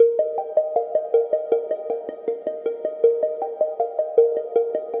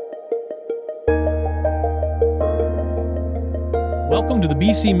Welcome to the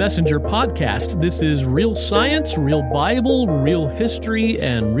BC Messenger podcast. This is real science, real Bible, real history,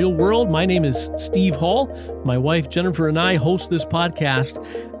 and real world. My name is Steve Hall. My wife Jennifer and I host this podcast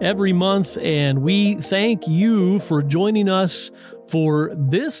every month, and we thank you for joining us for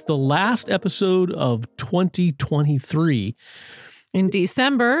this, the last episode of 2023. In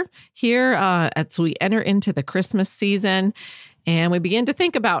December, here as we enter into the Christmas season, and we begin to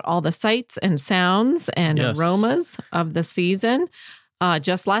think about all the sights and sounds and aromas of the season.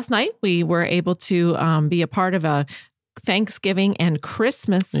 Just last night, we were able to be a part of a Thanksgiving and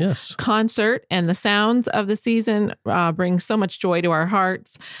Christmas concert, and the sounds of the season bring so much joy to our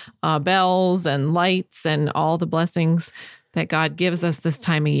hearts, bells and lights and all the blessings that God gives us this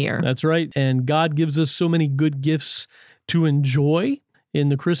time of year. That's right. And God gives us so many good gifts to enjoy in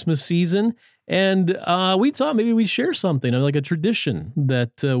the Christmas season. And we thought maybe we'd share something, like a tradition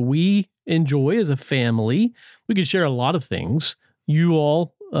that we enjoy as a family. We could share a lot of things. You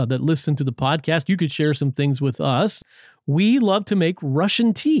all that listen to the podcast, you could share some things with us. We love to make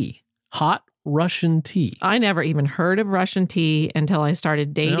Russian tea, hot Russian tea. I never even heard of Russian tea until I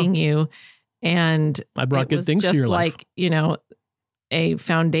started dating you. And I brought good things to your life. Like, you know, a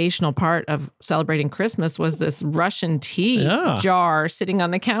foundational part of celebrating Christmas was this Russian tea jar sitting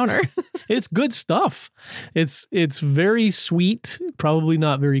on the counter. It's good stuff. It's very sweet, probably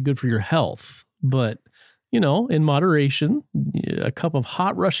not very good for your health, but you know, in moderation, a cup of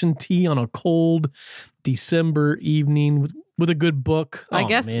hot Russian tea on a cold December evening with a good book. I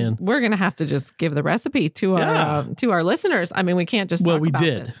guess we're going to have to just give the recipe to our listeners. I mean, we can't just talk about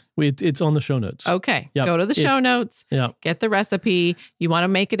this. It's on the show notes. Okay. Yep. Go to the show notes. Yep. Get the recipe. You want to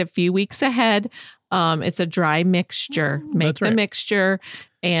make it a few weeks ahead. It's a dry mixture. Make the mixture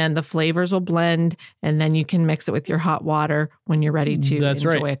and the flavors will blend, and then you can mix it with your hot water when you're ready to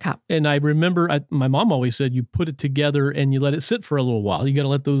enjoy a cup. And I remember my mom always said you put it together and you let it sit for a little while. You got to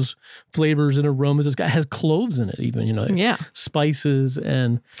let those flavors and aromas. It has cloves in it even, spices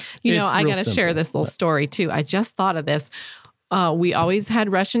and I got to share this little story too. I just thought of this. We always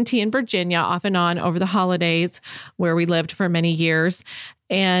had Russian tea in Virginia off and on over the holidays where we lived for many years.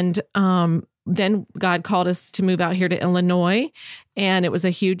 And then God called us to move out here to Illinois, and it was a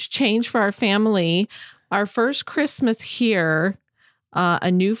huge change for our family. Our first Christmas here,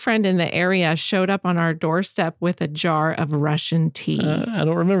 a new friend in the area showed up on our doorstep with a jar of Russian tea. I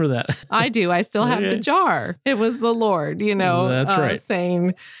don't remember that. I do. I still have the jar. It was the Lord, That's right.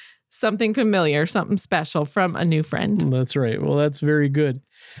 Saying something familiar, something special from a new friend. That's right. Well, that's very good.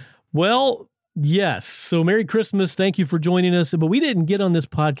 Well, yes. So Merry Christmas. Thank you for joining us. But we didn't get on this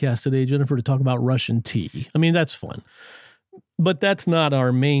podcast today, Jennifer, to talk about Russian tea. I mean, that's fun. But that's not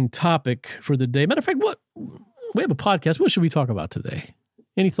our main topic for the day. Matter of fact, we have a podcast. What should we talk about today?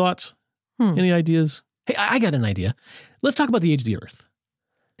 Any thoughts? Any ideas? Hey, I got an idea. Let's talk about the age of the earth.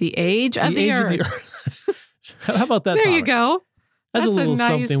 The age of the earth. How about that? There topic? You go. That's a little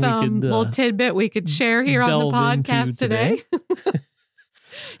nice something we could little tidbit we could share here on the podcast today.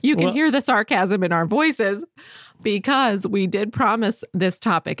 You can hear the sarcasm in our voices because we did promise this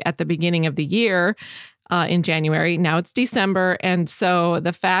topic at the beginning of the year in January. Now it's December. And so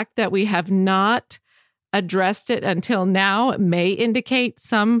the fact that we have not addressed it until now may indicate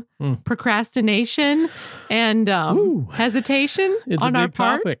some procrastination and hesitation on our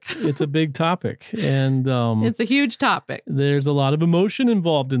part. It's a big topic. And it's a huge topic. There's a lot of emotion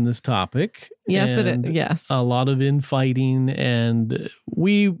involved in this topic. Yes, it is. Yes. A lot of infighting. And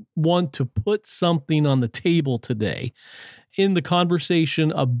we want to put something on the table today in the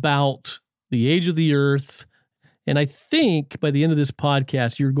conversation about the age of the earth. And I think by the end of this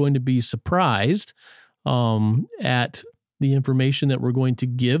podcast, you're going to be surprised at the information that we're going to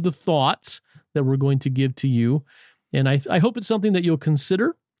give, the thoughts that we're going to give to you. And I hope it's something that you'll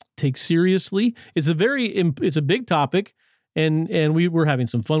consider, take seriously. It's a big topic, and we're having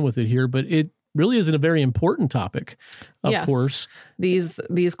some fun with it here, but it really isn't a very important topic, of course. These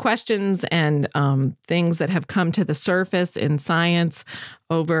questions and things that have come to the surface in science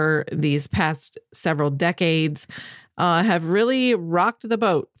over these past several decades have really rocked the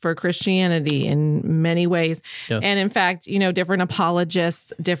boat for Christianity in many ways. Yes. And in fact, different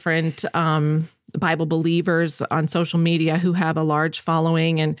apologists, different Bible believers on social media who have a large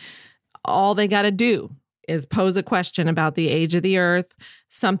following, and all they got to do is pose a question about the age of the earth,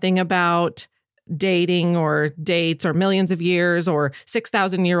 something about dating or dates or millions of years or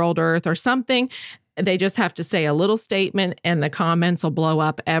 6,000-year-old earth or something. They just have to say a little statement and the comments will blow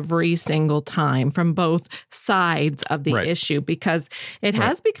up every single time from both sides of the issue, because it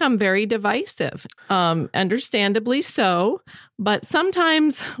has become very divisive, understandably so. But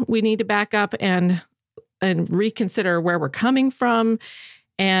sometimes we need to back up and and reconsider where we're coming from.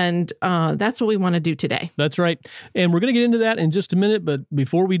 And that's what we want to do today. That's right. And we're going to get into that in just a minute. But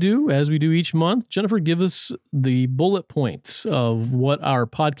before we do, as we do each month, Jennifer, give us the bullet points of what our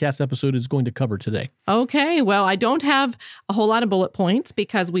podcast episode is going to cover today. Okay. Well, I don't have a whole lot of bullet points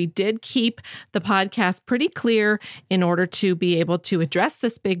because we did keep the podcast pretty clear in order to be able to address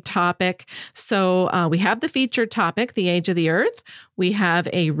this big topic. So we have the featured topic, the age of the earth. We have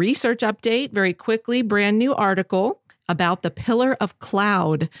a research update, very quickly, brand new article about the pillar of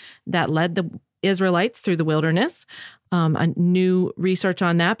cloud that led the Israelites through the wilderness. A new research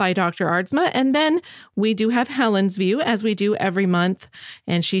on that by Dr. Aardsma. And then we do have Helen's view, as we do every month.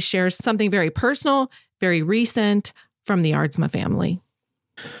 And she shares something very personal, very recent from the Aardsma family.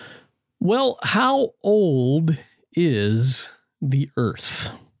 Well, how old is the earth?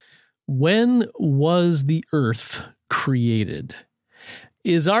 When was the earth created?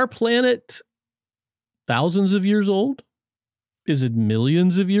 Is our planet thousands of years old? Is it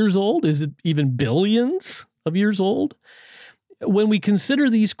millions of years old? Is it even billions of years old? When we consider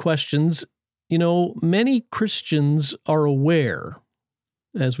these questions, many Christians are aware,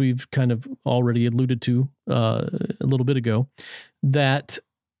 as we've kind of already alluded to a little bit ago, that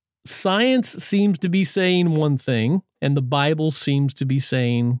science seems to be saying one thing and the Bible seems to be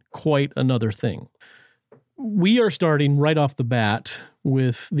saying quite another thing. We are starting right off the bat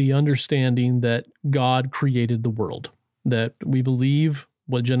with the understanding that God created the world, that we believe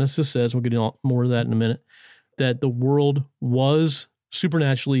what Genesis says, we'll get into more of that in a minute, that the world was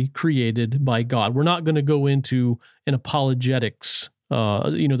supernaturally created by God. We're not going to go into an apologetics,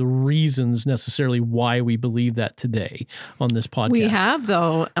 the reasons necessarily why we believe that today on this podcast. We have,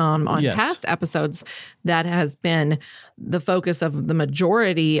 though, on Yes. past episodes, that has been the focus of the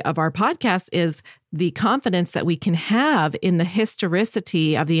majority of our podcast is the confidence that we can have in the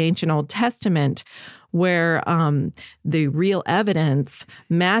historicity of the ancient Old Testament, where the real evidence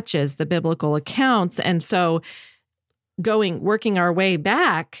matches the biblical accounts. And so working our way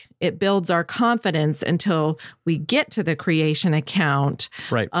back, it builds our confidence until we get to the creation account,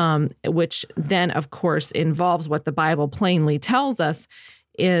 Right. Which then, of course, involves what the Bible plainly tells us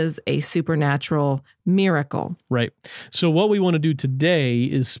is a supernatural miracle. Right. So what we want to do today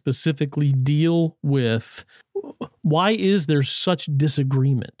is specifically deal with why is there such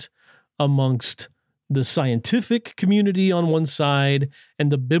disagreement amongst the scientific community on one side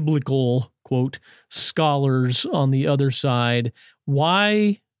and the biblical, quote, scholars on the other side.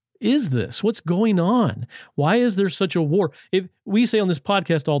 Why is this? What's going on? Why is there such a war? If we say on this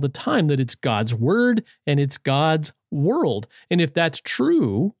podcast all the time that it's God's word and it's God's world. And if that's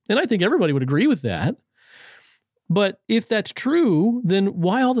true, and I think everybody would agree with that, but if that's true, then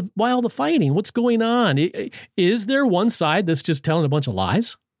why all the fighting? What's going on? Is there one side that's just telling a bunch of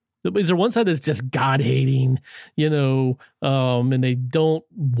lies? Is there one side that's just God-hating, and they don't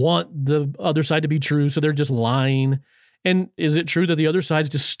want the other side to be true, so they're just lying? And is it true that the other side's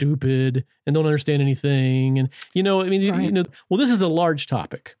just stupid and don't understand anything? And, Right. Well, this is a large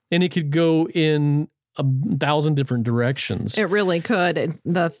topic, and it could go in 1,000 different directions. It really could.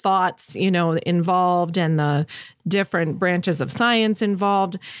 The thoughts, involved and the different branches of science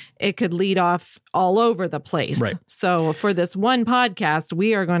involved, it could lead off all over the place. Right. So for this one podcast,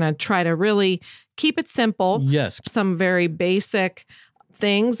 we are going to try to really keep it simple. Yes. Some very basic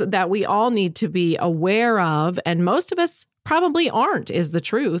things that we all need to be aware of. And most of us probably aren't, is the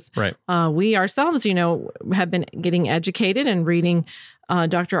truth. Right. We ourselves, have been getting educated and reading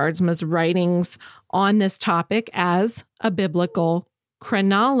Dr. Aardsma's writings on this topic as a biblical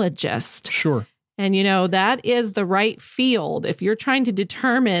chronologist. Sure. And, that is the right field. If you're trying to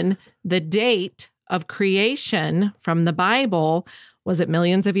determine the date of creation from the Bible, was it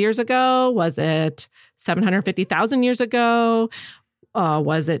millions of years ago? Was it 750,000 years ago?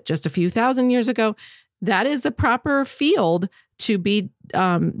 Was it just a few thousand years ago? That is the proper field to be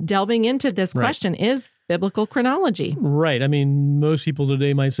delving into this question. Is biblical chronology. Right. I mean, most people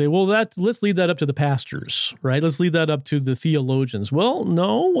today might say, well, let's leave that up to the pastors, right? Let's leave that up to the theologians. Well,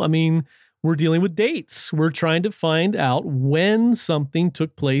 no, I mean, we're dealing with dates. We're trying to find out when something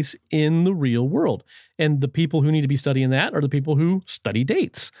took place in the real world. And the people who need to be studying that are the people who study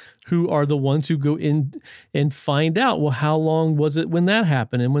dates, who are the ones who go in and find out, well, how long was it when that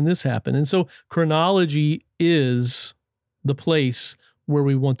happened and when this happened? And so chronology is the place where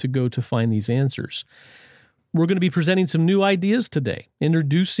we want to go to find these answers. We're going to be presenting some new ideas today,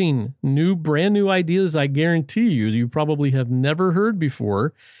 introducing brand new ideas I guarantee you probably have never heard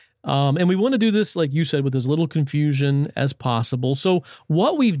before. And we want to do this, like you said, with as little confusion as possible. So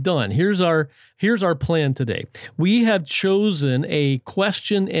what we've done, here's our plan today. We have chosen a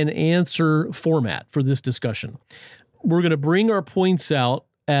question and answer format for this discussion. We're going to bring our points out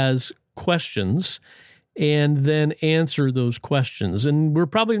as questions and then answer those questions. And we're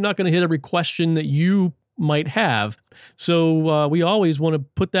probably not going to hit every question that you might have. So we always want to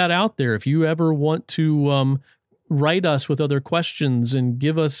put that out there. If you ever want to write us with other questions and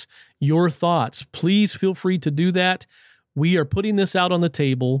give us your thoughts, please feel free to do that. We are putting this out on the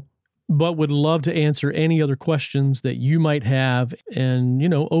table, but would love to answer any other questions that you might have and,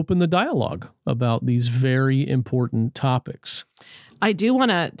 open the dialogue about these very important topics. I do want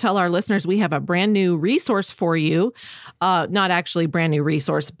to tell our listeners we have a brand new resource for you. Not actually brand new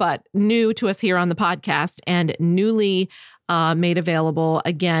resource, but new to us here on the podcast and newly made available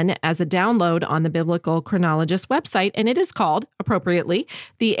again as a download on the Biblical Chronologist website. And it is called, appropriately,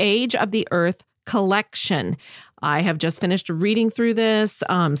 The Age of the Earth Collection. I have just finished reading through this.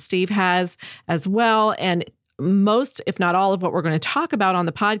 Steve has as well. And most, if not all, of what we're going to talk about on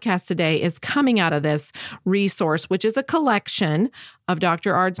the podcast today is coming out of this resource, which is a collection of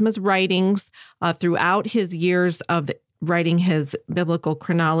Dr. Aardsma's writings throughout his years of writing his Biblical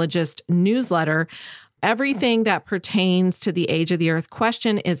Chronologist newsletter. Everything that pertains to the Age of the Earth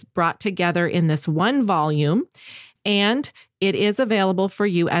question is brought together in this one volume, and it is available for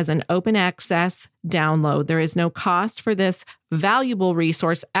you as an open access download. There is no cost for this valuable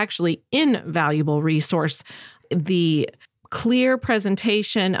resource, actually invaluable resource. The clear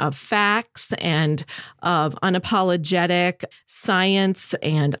presentation of facts and of unapologetic science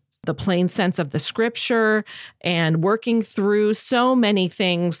and the plain sense of the scripture and working through so many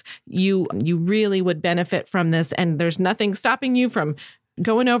things, you really would benefit from this. And there's nothing stopping you from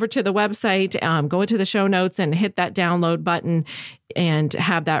going over to the website, go into the show notes and hit that download button and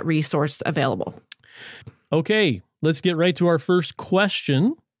have that resource available. Okay, let's get right to our first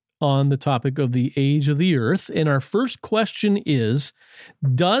question on the topic of the age of the earth. And our first question is,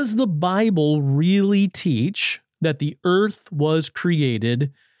 does the Bible really teach that the earth was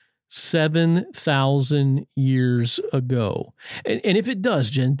created 7,000 years ago? And if it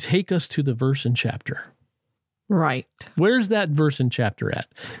does, Jen, take us to the verse and chapter. Right. Where's that verse and chapter at?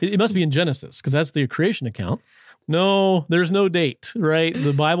 It must be in Genesis, because that's the creation account. No, there's no date, right?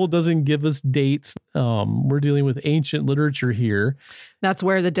 The Bible doesn't give us dates. We're dealing with ancient literature here. That's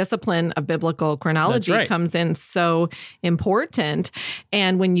where the discipline of biblical chronology comes in so important.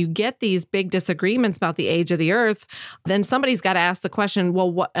 And when you get these big disagreements about the age of the earth, then somebody's got to ask the question,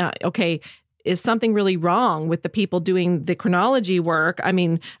 well, is something really wrong with the people doing the chronology work? I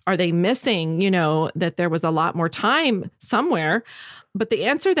mean, are they missing, that there was a lot more time somewhere? But the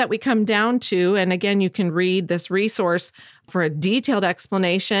answer that we come down to, and again, you can read this resource for a detailed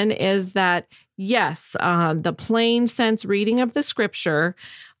explanation, is that yes, the plain sense reading of the scripture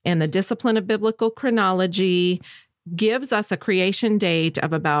and the discipline of biblical chronology gives us a creation date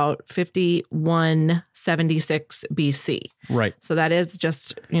of about 5176 BC. Right. So that is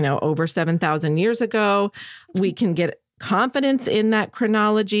just, over 7,000 years ago. We can get confidence in that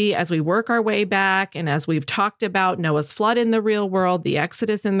chronology as we work our way back. And as we've talked about Noah's flood in the real world, the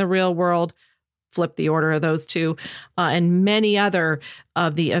Exodus in the real world, flip the order of those two, and many other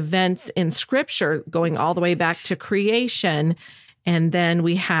of the events in scripture going all the way back to creation. And then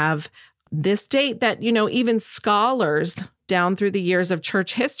we have this date that, even scholars down through the years of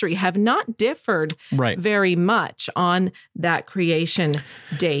church history have not differed very much on that creation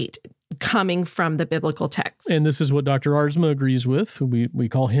date coming from the biblical text. And this is what Dr. Aardsma agrees with. We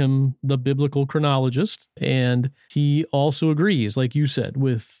call him the biblical chronologist. And he also agrees, like you said,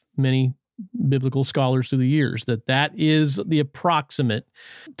 with many biblical scholars through the years, that is the approximate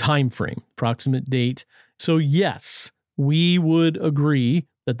time frame, approximate date. So yes, we would agree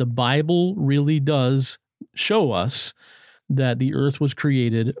that the Bible really does show us that the earth was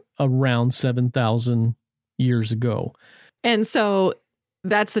created around 7,000 years ago. And so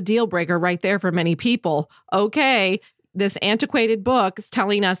that's a deal breaker right there for many people. Okay, this antiquated book is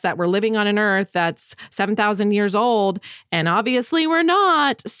telling us that we're living on an earth that's 7,000 years old, and obviously we're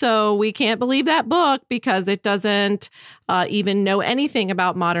not. So we can't believe that book because it doesn't even know anything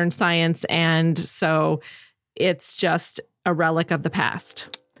about modern science. And so it's just a relic of the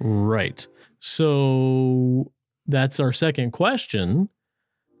past. Right. So that's our second question.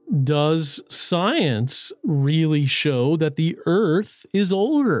 Does science really show that the earth is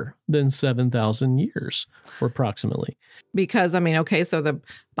older than 7,000 years, or approximately? Because, so the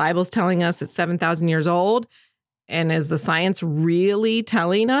Bible's telling us it's 7,000 years old. And is the science really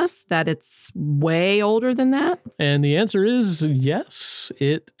telling us that it's way older than that? And the answer is yes,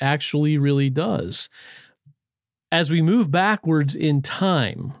 it actually really does. As we move backwards in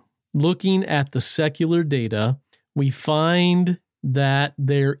time, looking at the secular data, we find that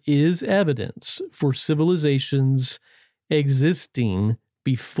there is evidence for civilizations existing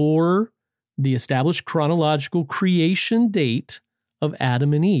before the established chronological creation date of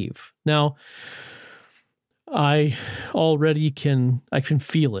Adam and Eve. Now, I can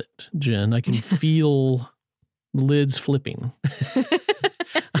feel it, Jen. I can feel lids flipping.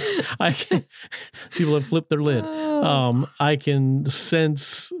 People have flipped their lid. I can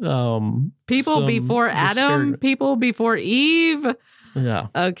sense people before Adam, people before Eve. Yeah.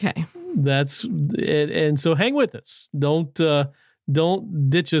 Okay. That's it. And so hang with us. Don't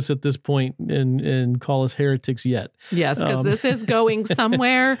ditch us at this point and call us heretics yet. Yes, because this is going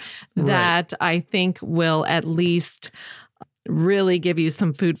somewhere that I think will at least really give you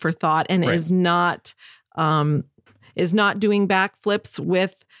some food for thought and is not doing backflips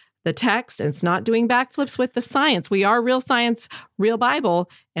with the text. It's not doing backflips with the science. We are real science, real Bible,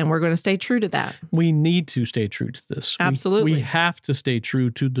 and we're going to stay true to that. We need to stay true to this. Absolutely. We have to stay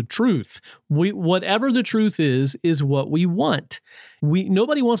true to the truth. Whatever the truth is what we want.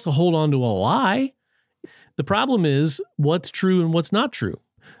 Nobody wants to hold on to a lie. The problem is what's true and what's not true.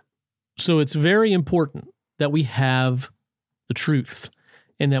 So it's very important that we have the truth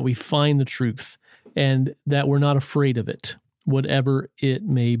and that we find the truth and that we're not afraid of it, whatever it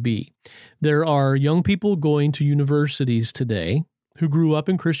may be. There are young people going to universities today who grew up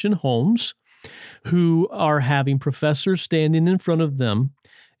in Christian homes, who are having professors standing in front of them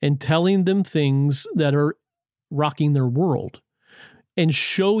and telling them things that are rocking their world and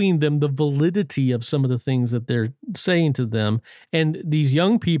showing them the validity of some of the things that they're saying to them. And these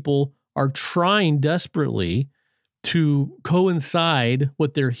young people are trying desperately to coincide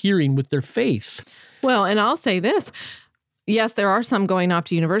what they're hearing with their faith. Well, and I'll say this. Yes, there are some going off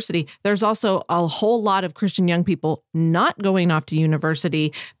to university. There's also a whole lot of Christian young people not going off to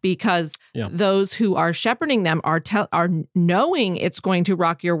university because those who are shepherding them are knowing it's going to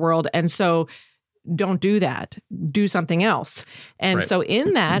rock your world. And so don't do that. Do something else. And so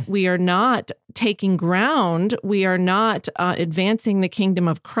in that, we are not taking ground. We are not advancing the kingdom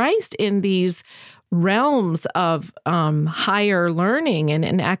of Christ in these realms of higher learning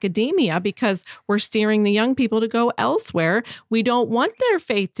and academia because we're steering the young people to go elsewhere. We don't want their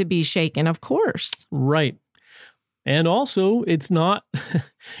faith to be shaken, of course. Right. And also, it's not,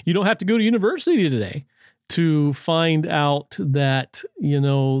 you don't have to go to university today to find out that,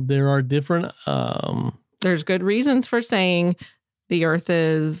 there are different... There's good reasons for saying the earth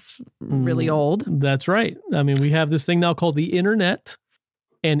is really old. That's right. I mean, we have this thing now called the internet.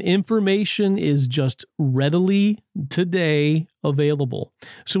 And information is just readily today available.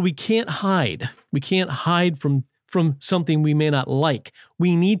 So we can't hide. We can't hide from something we may not like.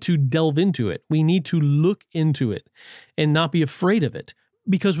 We need to delve into it. We need to look into it and not be afraid of it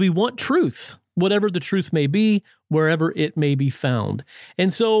because we want truth, whatever the truth may be, wherever it may be found.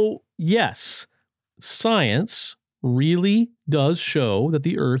 And so, yes, science really does show that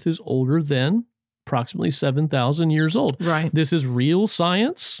the earth is older than approximately 7,000 years old. Right. This is real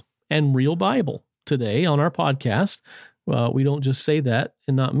science and real Bible today on our podcast. We don't just say that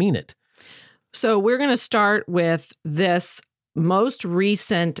and not mean it. So we're going to start with this most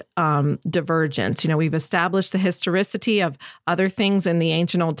recent divergence. We've established the historicity of other things in the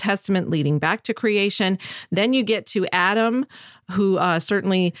ancient Old Testament leading back to creation. Then you get to Adam, who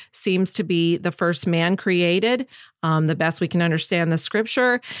certainly seems to be the first man created, the best we can understand the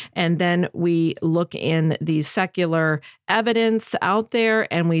scripture. And then we look in the secular evidence out there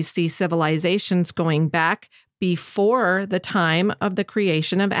and we see civilizations going back before the time of the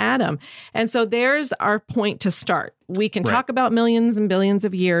creation of Adam. And so there's our point to start. We can talk about millions and billions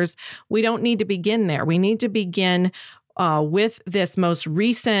of years. We don't need to begin there. We need to begin with this most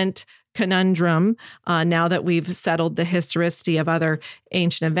recent conundrum now that we've settled the historicity of other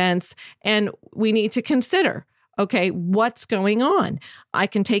ancient events. And we need to consider, okay, what's going on? I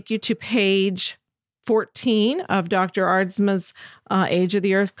can take you to page 14 of Dr. Aardsma's Age of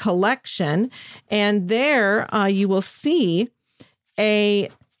the Earth collection. And there you will see a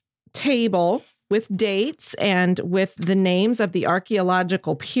table with dates and with the names of the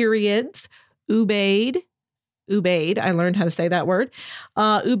archaeological periods. Ubaid, I learned how to say that word.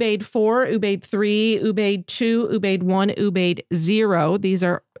 Ubaid 4, Ubaid 3, Ubaid 2, Ubaid 1, Ubaid 0. These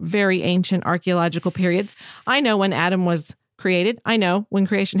are very ancient archaeological periods. I know when Adam was created. I know when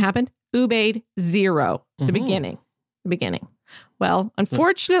creation happened. Ubaid 0, the beginning. Well,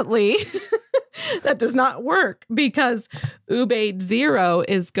 unfortunately, That does not work because Ubaid 0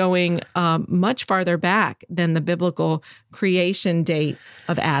 is going much farther back than the biblical creation date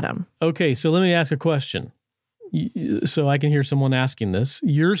of Adam. Okay, so let me ask a question. So I can hear someone asking this.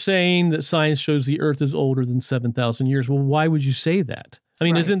 You're saying that science shows the Earth is older than 7,000 years. Well, why would you say that? I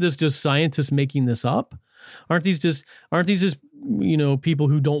mean, Isn't this just scientists making this up? Aren't these just people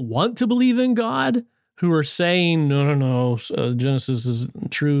who don't want to believe in God, who are saying, no, Genesis is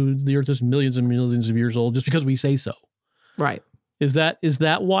true. The Earth is millions and millions of years old just because we say so. Right. Is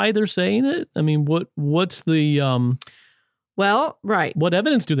that why they're saying it? I mean, what's the right. What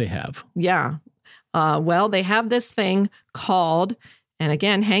evidence do they have? Yeah. They have this thing called, and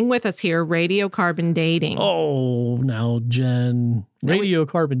again, hang with us here, radiocarbon dating. Oh, now, Jen,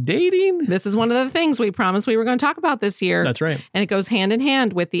 radiocarbon dating? This is one of the things we promised we were going to talk about this year. That's right. And it goes hand in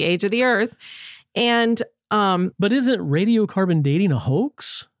hand with the age of the Earth. And but isn't radiocarbon dating a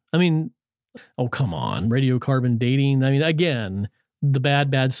hoax? I mean, oh, come on, radiocarbon dating. I mean, again, the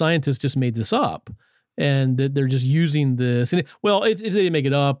bad scientists just made this up, and they're just using this. And if they didn't make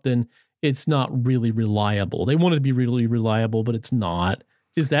it up, then it's not really reliable. They want it to be really reliable, but it's not.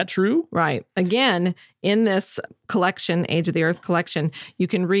 Is that true? Right. Again, in this collection, Age of the Earth collection, you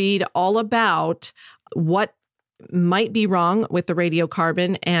can read all about what might be wrong with the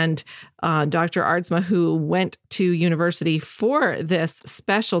radiocarbon. And Dr. Aardsma, who went to university for this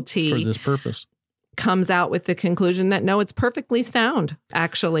specialty, for this purpose, comes out with the conclusion that no, it's perfectly sound,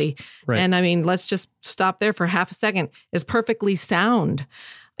 actually. Right. And I mean, let's just stop there for half a second. Is perfectly sound.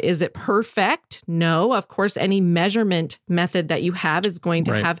 Is it perfect? No. Of course, any measurement method that you have is going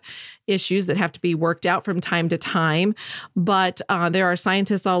to have issues that have to be worked out from time to time. But there are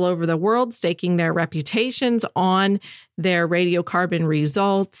scientists all over the world staking their reputations on their radiocarbon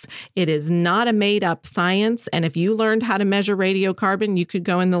results. It is not a made-up science. And if you learned how to measure radiocarbon, you could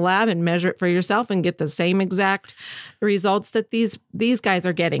go in the lab and measure it for yourself and get the same exact results that these guys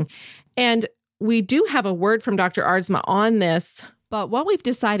are getting. And we do have a word from Dr. Aardsma on this. But what we've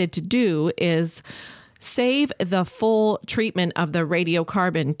decided to do is save the full treatment of the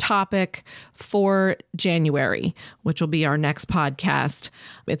radiocarbon topic for January, which will be our next podcast.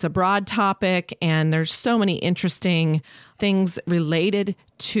 It's a broad topic, and there's so many interesting things related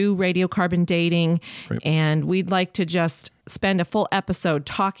to radiocarbon dating. Right. And we'd like to just spend a full episode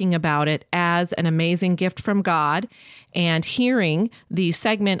talking about it as an amazing gift from God, and hearing the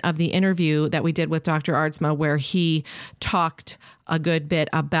segment of the interview that we did with Dr. Aardsma where he talked a good bit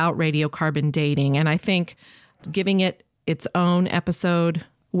about radiocarbon dating. And I think giving it its own episode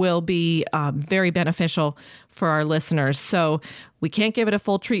will be very beneficial for our listeners. So we can't give it a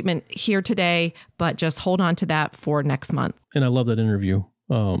full treatment here today, but just hold on to that for next month. And I love that interview.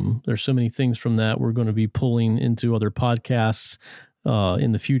 There's so many things from that we're going to be pulling into other podcasts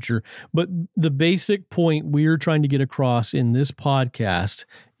in the future. But the basic point we're trying to get across in this podcast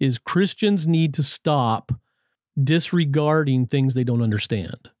is Christians need to stop disregarding things they don't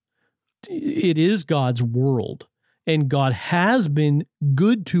understand. It is God's world, and God has been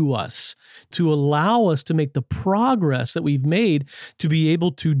good to us to allow us to make the progress that we've made to be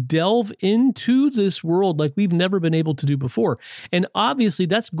able to delve into this world like we've never been able to do before. And obviously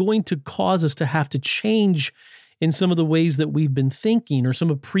that's going to cause us to have to change in some of the ways that we've been thinking or some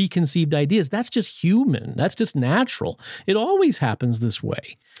of preconceived ideas. That's just human. That's just natural. It always happens this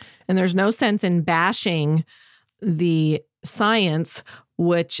way. And there's no sense in bashing the science,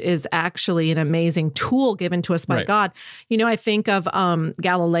 which is actually an amazing tool given to us by God. You know, I think of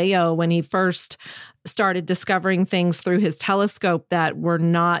Galileo when he first started discovering things through his telescope that were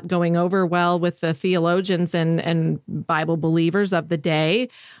not going over well with the theologians and Bible believers of the day,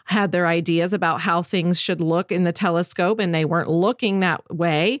 had their ideas about how things should look in the telescope, and they weren't looking that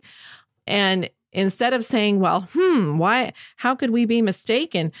way. And instead of saying, well, how could we be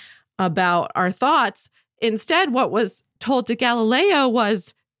mistaken about our thoughts? Instead, what was told to Galileo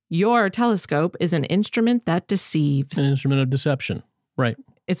was, your telescope is an instrument that deceives. An instrument of deception, right.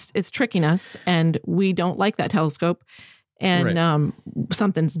 It's tricking us, and we don't like that telescope, and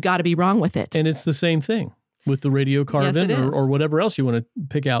something's got to be wrong with it. And it's the same thing with the radiocarbon or whatever else you want to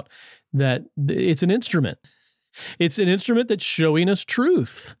pick out, that it's an instrument. It's an instrument that's showing us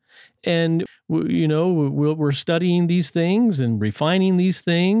truth. And, you know, we're studying these things and refining these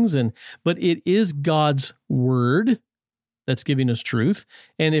things, but it is God's word that's giving us truth.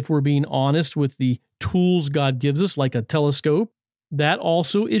 And if we're being honest with the tools God gives us, like a telescope, that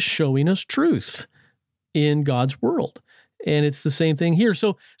also is showing us truth in God's world. And it's the same thing here.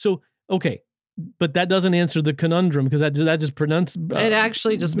 So okay, but that doesn't answer the conundrum, because that just it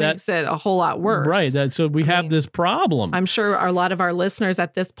actually just makes it a whole lot worse. Right. So we have this problem. I'm sure a lot of our listeners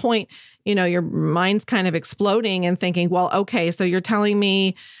at this point, your mind's kind of exploding and thinking, well, okay, so you're telling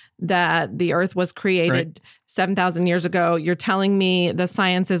me that the earth was created 7,000 years ago. You're telling me the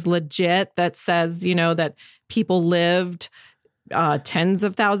science is legit that says, that people lived tens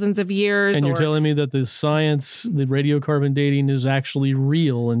of thousands of years. And you're telling me that the science, the radiocarbon dating, is actually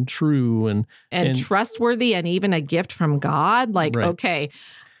real and true and trustworthy and even a gift from God. Like, okay.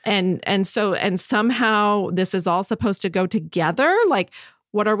 And somehow this is all supposed to go together. Like,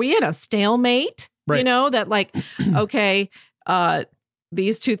 what are we in, a stalemate? Right. That like, okay,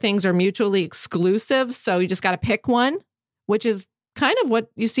 these two things are mutually exclusive. So you just got to pick one, which is kind of what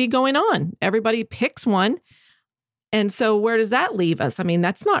you see going on. Everybody picks one. And so where does that leave us? I mean,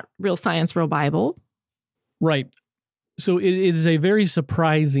 that's not real science, real Bible. Right. So it is a very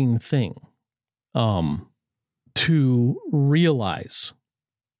surprising thing to realize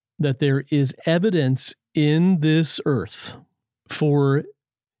that there is evidence in this earth for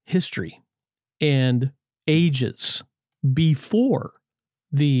history and ages before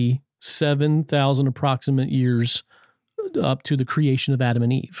the 7,000 approximate years up to the creation of Adam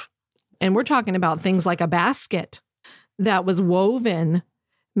and Eve. And we're talking about things like a basket that was woven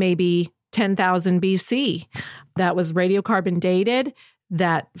maybe 10,000 BC, that was radiocarbon dated,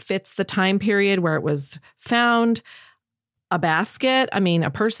 that fits the time period where it was found. A basket, I mean,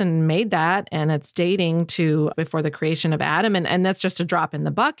 a person made that, and it's dating to before the creation of Adam. And that's just a drop in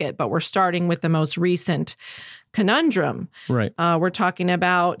the bucket, but we're starting with the most recent conundrum. Right. We're talking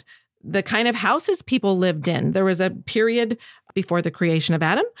about the kind of houses people lived in. There was a period before the creation of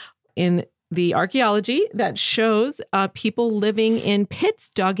Adam in the archaeology that shows people living in pits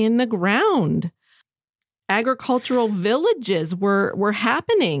dug in the ground. Agricultural villages were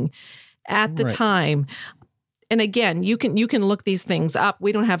happening at the time. And again, you can look these things up.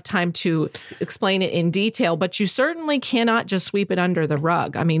 We don't have time to explain it in detail, but you certainly cannot just sweep it under the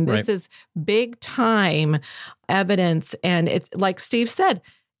rug. I mean, this is big time evidence. And it's like Steve said,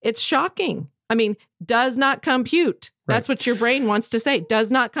 it's shocking. I mean, does not compute. That's what your brain wants to say.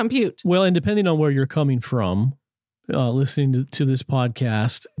 Does not compute. Well, and depending on where you're coming from, listening to this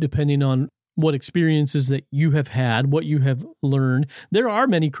podcast, depending on what experiences that you have had, what you have learned. There are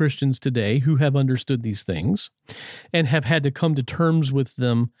many Christians today who have understood these things and have had to come to terms with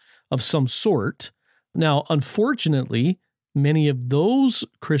them of some sort. Now, unfortunately, many of those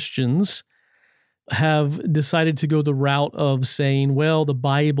Christians have decided to go the route of saying, well, the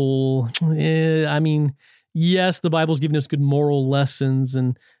Bible, yes, the Bible's giving us good moral lessons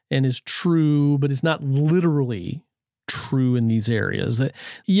and is true, but it's not literally true in these areas. It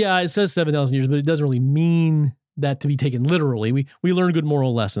says 7,000 years, but it doesn't really mean that to be taken literally. We learn good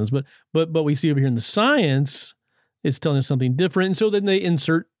moral lessons, but we see over here in the science, it's telling us something different. And so then they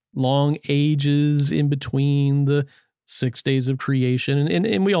insert long ages in between the 6 days of creation.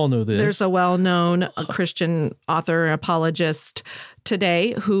 And we all know this. There's a well-known Christian author, apologist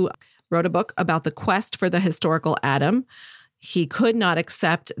today who wrote a book about the quest for the historical Adam. He could not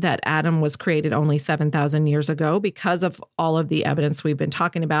accept that Adam was created only 7,000 years ago because of all of the evidence we've been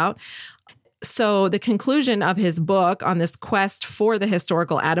talking about. So the conclusion of his book on this quest for the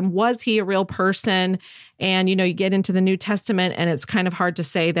historical Adam, was he a real person? And, you get into the New Testament and it's kind of hard to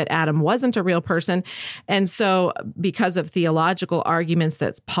say that Adam wasn't a real person. And so because of theological arguments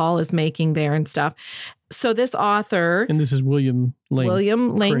that Paul is making there and stuff. So this author, and this is William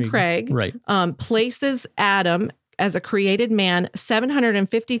Lane Craig, right, places Adam as a created man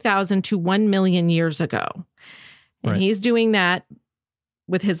 750,000 to 1 million years ago. And he's doing that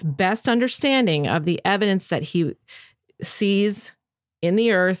with his best understanding of the evidence that he sees in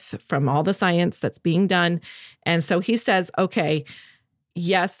the earth from all the science that's being done. And so he says, okay,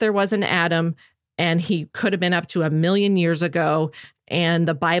 yes, there was an Adam and he could have been up to 1 million years ago. And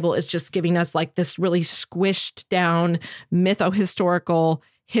the Bible is just giving us like this really squished down mytho-historical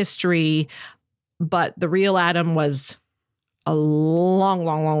history. But the real Adam was a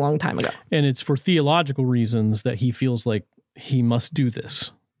long time ago. And it's for theological reasons that he feels like he must do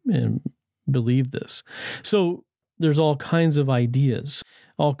this and believe this. So there's all kinds of ideas,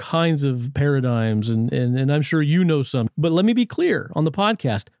 all kinds of paradigms, and I'm sure you know some. But let me be clear on the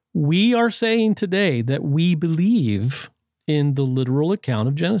podcast. We are saying today that we believe in the literal account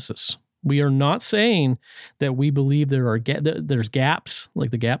of Genesis. We are not saying that we believe there's gaps,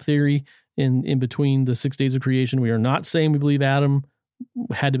 like the gap theory, in between the 6 days of creation. We are not saying we believe Adam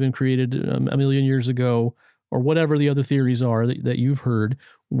had to have been created 1 million years ago, or whatever the other theories are that you've heard.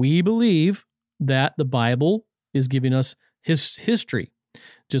 We believe that the Bible is giving us history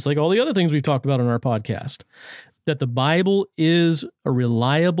just like all the other things we've talked about on our podcast, that the Bible is a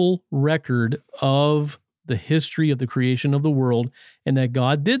reliable record of the history of the creation of the world, and that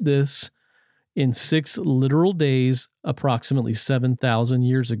God did this in 6 literal days, approximately 7,000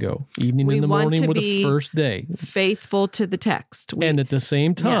 years ago. Evening and the morning were the first day. Faithful to the text. And at the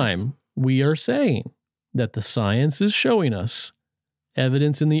same time, we are saying that the science is showing us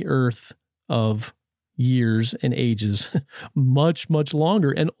evidence in the earth of years and ages much, much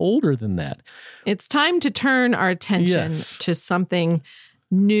longer and older than that. It's time to turn our attention to something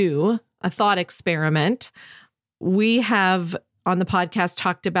new, a thought experiment. We have on the podcast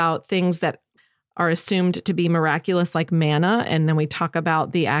talked about things that are assumed to be miraculous, like manna, and then we talk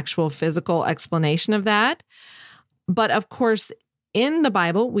about the actual physical explanation of that. But of course, in the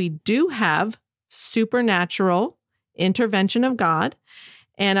Bible, we do have supernatural intervention of God.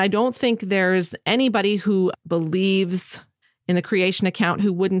 And I don't think there's anybody who believes in the creation account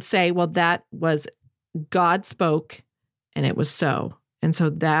who wouldn't say, well, that was God spoke and it was so. And so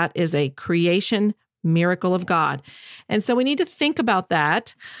that is a creation miracle of God. And so we need to think about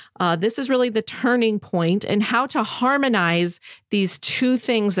that. This is really the turning point and how to harmonize these two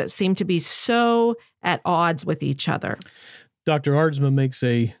things that seem to be so at odds with each other. Dr. Aardsma makes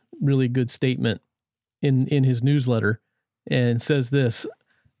a really good statement in his newsletter and says this: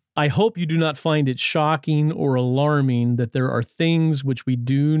 I hope you do not find it shocking or alarming that there are things which we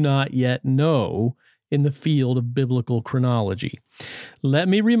do not yet know in the field of biblical chronology. Let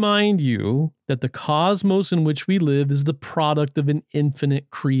me remind you that the cosmos in which we live is the product of an infinite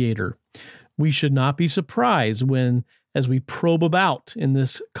creator. We should not be surprised when, as we probe about in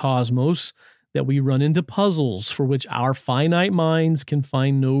this cosmos, that we run into puzzles for which our finite minds can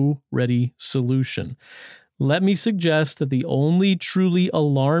find no ready solution. Let me suggest that the only truly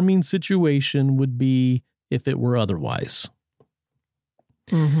alarming situation would be if it were otherwise.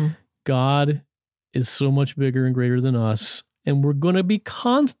 Mm-hmm. God is so much bigger and greater than us, and we're going to be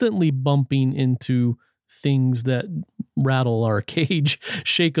constantly bumping into things that rattle our cage,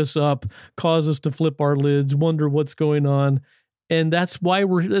 shake us up, cause us to flip our lids, wonder what's going on. And that's why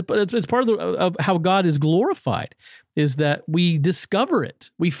it's part of how God is glorified, is that we discover it.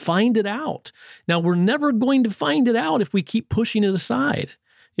 We find it out. Now, we're never going to find it out if we keep pushing it aside.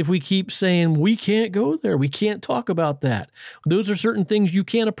 If we keep saying, we can't go there, we can't talk about that. Those are certain things you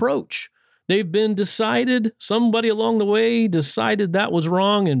can't approach. They've been decided. Somebody along the way decided that was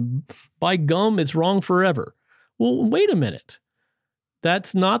wrong, and by gum, it's wrong forever. Well, wait a minute.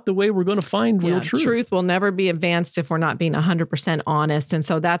 That's not the way we're going to find real truth. Truth will never be advanced if we're not being 100% honest. And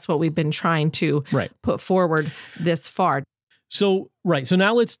so that's what we've been trying to put forward this far. So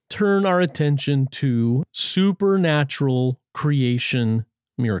now let's turn our attention to supernatural creation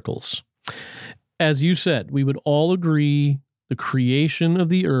miracles. As you said, we would all agree the creation of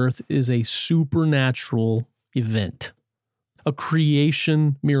the earth is a supernatural event, a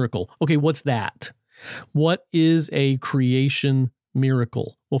creation miracle. Okay, what's that? What is a creation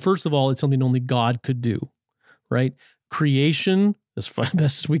miracle? Well, first of all, it's something only God could do, right? Creation, as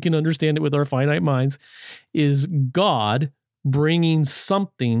best as we can understand it with our finite minds, is God bringing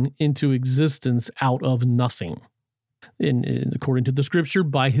something into existence out of nothing. And according to the scripture,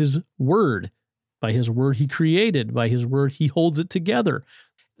 by his word. By his word he created. By his word he holds it together.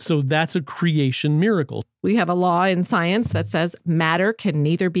 So that's a creation miracle. We have a law in science that says matter can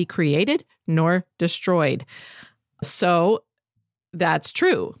neither be created nor destroyed. So that's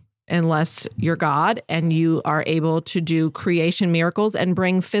true, unless you're God and you are able to do creation miracles and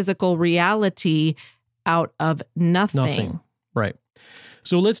bring physical reality out of nothing. Right.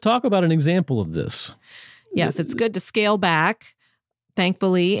 So let's talk about an example of this. Yes, it's good to scale back.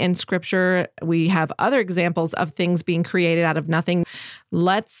 Thankfully, in Scripture, we have other examples of things being created out of nothing.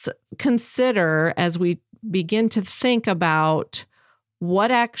 Let's consider, as we begin to think about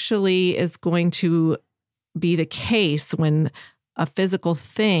what actually is going to be the case when a physical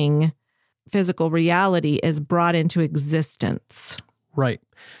thing, physical reality is brought into existence. Right.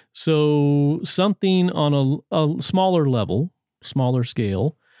 So something on a smaller level, smaller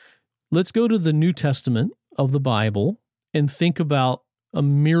scale. Let's go to the New Testament of the Bible and think about a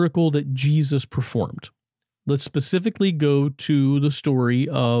miracle that Jesus performed. Let's specifically go to the story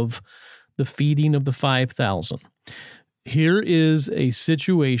of the feeding of the 5,000. Here is a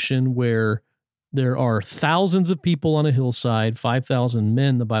situation where there are thousands of people on a hillside, 5,000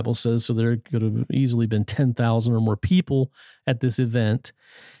 men, the Bible says, so there could have easily been 10,000 or more people at this event.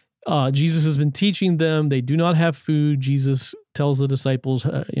 Jesus has been teaching them. They do not have food. Jesus tells the disciples,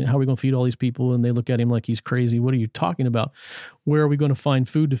 how are we going to feed all these people? And they look at him like he's crazy. What are you talking about? Where are we going to find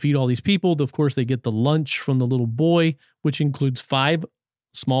food to feed all these people? Of course, they get the lunch from the little boy, which includes 5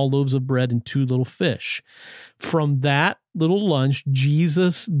 small loaves of bread and 2 little fish. From that little lunch,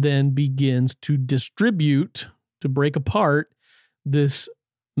 Jesus then begins to distribute, to break apart this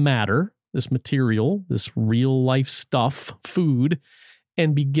matter, this material, this real life stuff, food,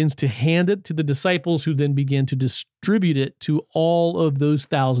 and begins to hand it to the disciples, who then began to distribute it to all of those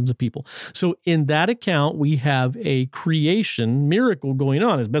thousands of people. So in that account, we have a creation miracle going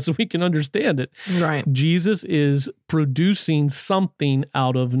on as best as we can understand it. Right. Jesus is producing something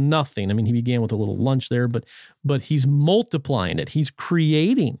out of nothing. I mean, he began with a little lunch there, but he's multiplying it. He's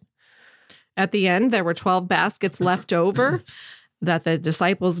creating. At the end, there were 12 baskets left over that the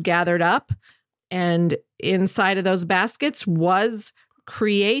disciples gathered up. And inside of those baskets was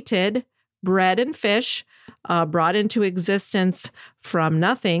created bread and fish, brought into existence from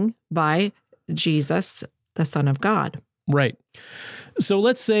nothing by Jesus, the Son of God. Right. So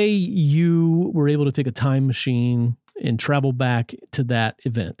let's say you were able to take a time machine and travel back to that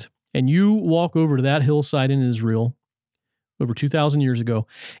event, and you walk over to that hillside in Israel over 2,000 years ago,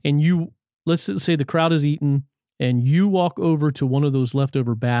 and let's say the crowd is eaten, and you walk over to one of those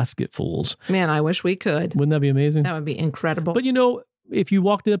leftover basketfuls. Man, I wish we could. Wouldn't that be amazing? That would be incredible. But if you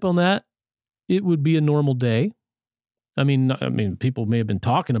walked up on that, it would be a normal day. I mean, people may have been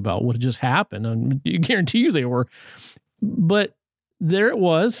talking about what had just happened. I guarantee you they were. But there it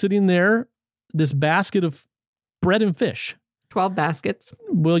was, sitting there, this basket of bread and fish. 12 baskets.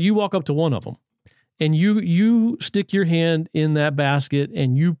 Well, you walk up to one of them, and you stick your hand in that basket,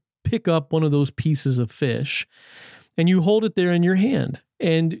 and you pick up one of those pieces of fish, and you hold it there in your hand,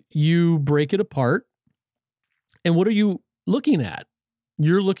 and you break it apart. And what are you looking at?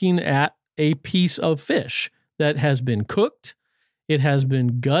 You're looking at a piece of fish that has been cooked. It has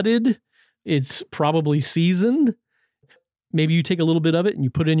been gutted. It's probably seasoned. Maybe you take a little bit of it and you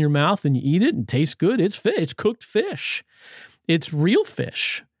put it in your mouth and you eat it and it tastes good. It's fish. It's cooked fish. It's real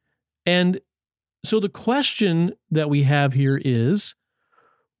fish. And so the question that we have here is,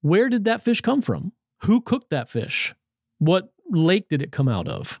 where did that fish come from? Who cooked that fish? What lake did it come out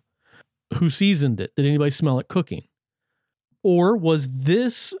of? Who seasoned it? Did anybody smell it cooking? Or was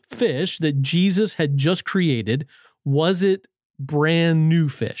this fish that Jesus had just created, was it brand new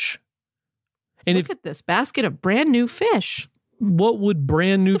fish? And Look at this basket of brand new fish. What would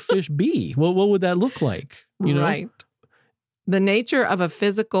brand new fish be? What would that look like? Right. The nature of a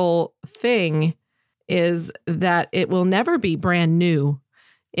physical thing is that it will never be brand new.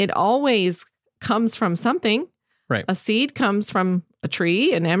 It always comes from something. Right. A seed comes from a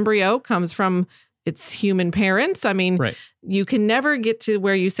tree. An embryo comes from its human parents. I mean, right. You can never get to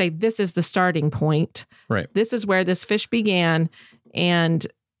where you say, this is the starting point. Right. This is where this fish began, and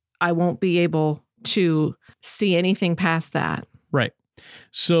I won't be able to see anything past that. Right.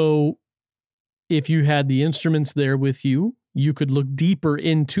 So if you had the instruments there with you, you could look deeper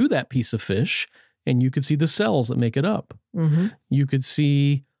into that piece of fish, and you could see the cells that make it up. Mm-hmm. You could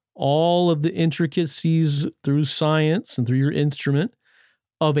see all of the intricacies through science and through your instrument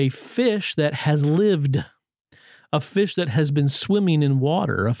of a fish that has lived, a fish that has been swimming in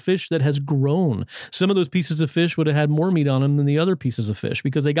water, a fish that has grown. Some of those pieces of fish would have had more meat on them than the other pieces of fish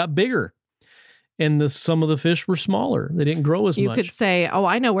because they got bigger. And some of the fish were smaller. They didn't grow as much. You could say, oh,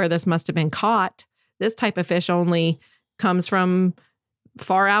 I know where this must have been caught. This type of fish only comes from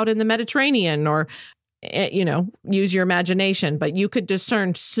far out in the Mediterranean, or, use your imagination. But you could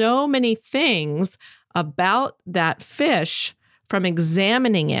discern so many things about that fish from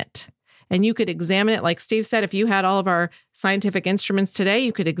examining it. And you could examine it, like Steve said, if you had all of our scientific instruments today,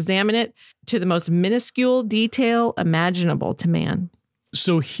 you could examine it to the most minuscule detail imaginable to man.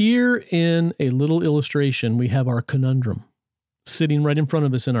 So here in a little illustration, we have our conundrum sitting right in front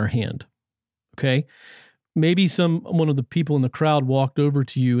of us in our hand. Okay? Maybe one of the people in the crowd walked over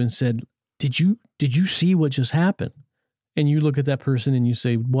to you and said, Did you see what just happened? And you look at that person and you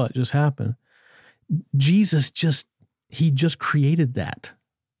say, what just happened? Jesus just created that.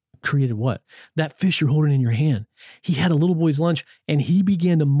 Created what? That fish you're holding in your hand. He had a little boy's lunch and he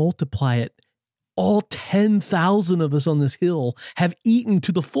began to multiply it. All 10,000 of us on this hill have eaten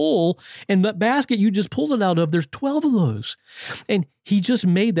to the full, and that basket you just pulled it out of, there's 12 of those. And he just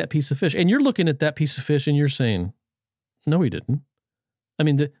made that piece of fish. And you're looking at that piece of fish and you're saying, no, he didn't. I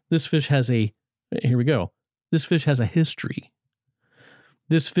mean, this fish has here we go. This fish has a history.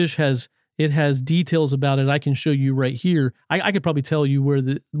 This fish has details about it I can show you right here. I could probably tell you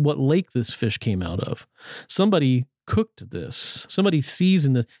what lake this fish came out of. Somebody cooked this. Somebody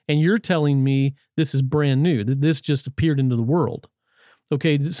seasoned this. And you're telling me this is brand new, that this just appeared into the world.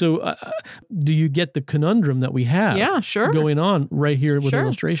 Okay, so do you get the conundrum that we have sure. going on right here with the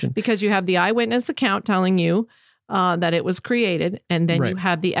illustration? Because you have the eyewitness account telling you that it was created, and then you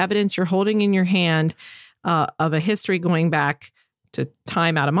have the evidence you're holding in your hand of a history going back to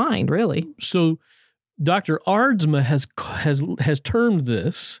time out of mind, really. So Dr. Aardsma has termed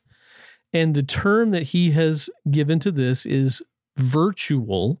this, and the term that he has given to this is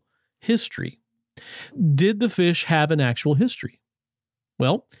virtual history. Did the fish have an actual history?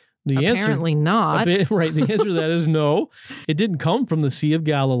 Well, the answer... Apparently not. Right. The answer to that is no. It didn't come from the Sea of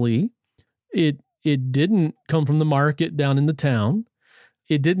Galilee. It didn't come from the market down in the town.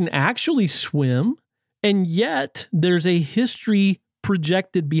 It didn't actually swim. And yet there's a history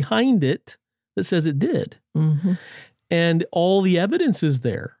projected behind it that says it did. Mm-hmm. And all the evidence is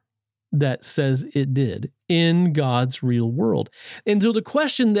there that says it did in God's real world. And so the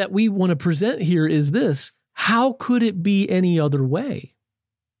question that we want to present here is this: how could it be any other way?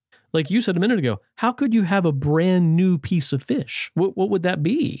 Like you said a minute ago, how could you have a brand new piece of fish? What would that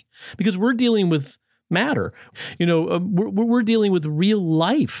be? Because we're dealing with matter. We're dealing with real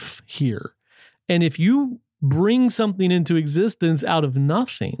life here. And if you bring something into existence out of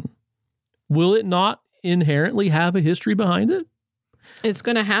nothing, will it not inherently have a history behind it? It's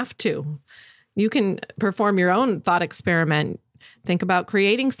going to have to. You can perform your own thought experiment. Think about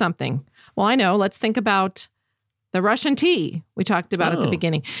creating something. Well, I know. Let's think about the Russian tea we talked about at the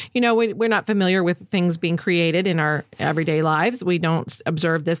beginning. We're not familiar with things being created in our everyday lives. We don't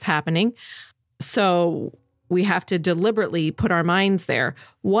observe this happening. So we have to deliberately put our minds there.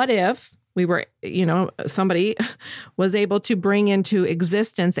 What if we were, somebody was able to bring into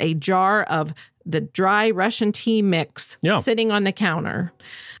existence a jar of the dry Russian tea mix sitting on the counter.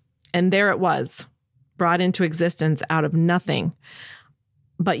 And there it was, brought into existence out of nothing.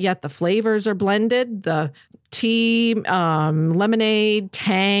 But yet the flavors are blended. The tea, lemonade,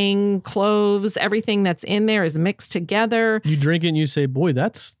 tang, cloves, everything that's in there is mixed together. You drink it and you say, boy,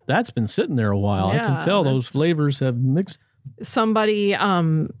 that's been sitting there a while. I can tell those flavors have mixed. Somebody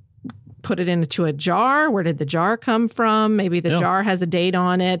put it into a jar. Where did the jar come from? Maybe the jar has a date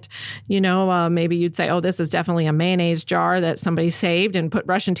on it. Maybe you'd say, oh, this is definitely a mayonnaise jar that somebody saved and put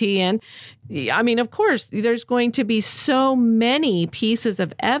Russian tea in. I mean, of course, there's going to be so many pieces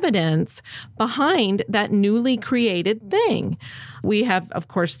of evidence behind that newly created thing. We have, of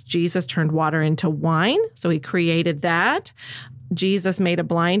course, Jesus turned water into wine. So he created that. Jesus made a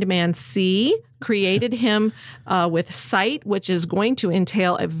blind man see, created him with sight, which is going to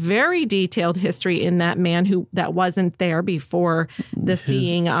entail a very detailed history in that man that wasn't there before the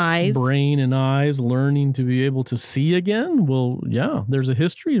seeing eyes. Brain and eyes learning to be able to see again. Well, yeah, there's a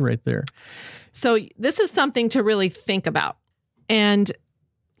history right there. So this is something to really think about and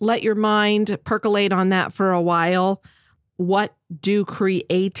let your mind percolate on that for a while. What do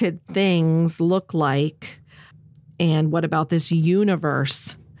created things look like? And what about this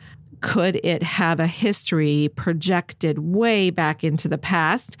universe? Could it have a history projected way back into the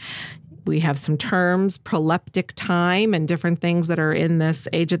past? We have some terms, proleptic time, and different things that are in this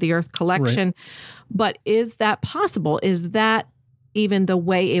Age of the Earth collection. Right. But is that possible? Is that even the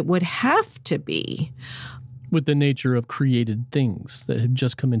way it would have to be? With the nature of created things that had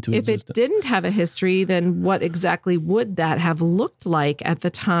just come into existence. If it didn't have a history, then what exactly would that have looked like at the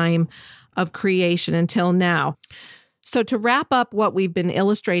time of creation until now? So to wrap up what we've been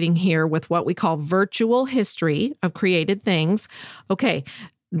illustrating here with what we call virtual history of created things, okay,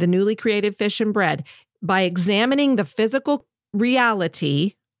 the newly created fish and bread, by examining the physical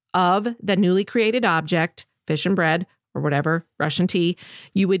reality of the newly created object, fish and bread, or whatever, Russian tea,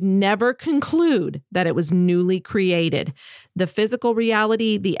 you would never conclude that it was newly created. The physical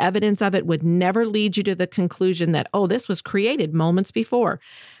reality, the evidence of it would never lead you to the conclusion that, oh, this was created moments before.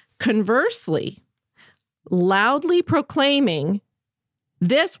 Conversely, loudly proclaiming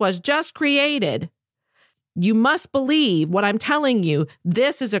this was just created, you must believe what I'm telling you.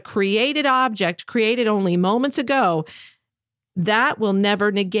 This is a created object, created only moments ago. That will never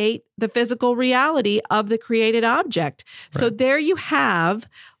negate the physical reality of the created object. Right. So there you have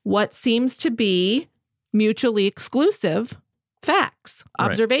what seems to be mutually exclusive facts,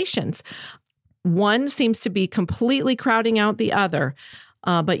 observations. Right. One seems to be completely crowding out the other,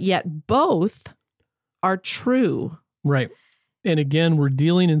 but yet both are true. Right. And again, we're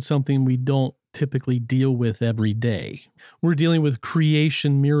dealing in something we don't typically deal with every day. We're dealing with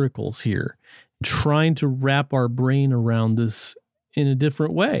creation miracles here, trying to wrap our brain around this in a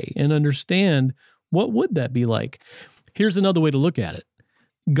different way and understand what would that be like. Here's another way to look at it.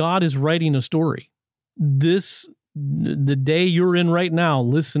 God is writing a story. The day you're in right now,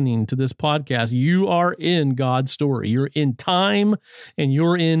 listening to this podcast, you are in God's story. You're in time and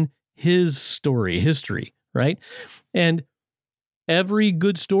you're in his story, history, right? And every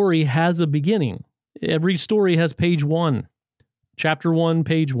good story has a beginning. Every story has page 1, chapter 1,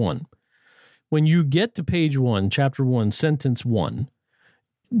 page 1. When you get to page 1, chapter 1, sentence 1,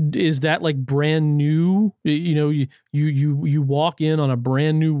 is that like brand new? You walk in on a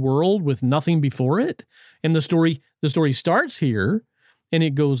brand new world with nothing before it, and the story starts here and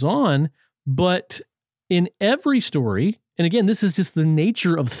it goes on. But in every story, and again, this is just the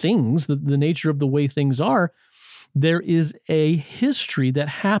nature of things, the nature of the way things are, there is a history that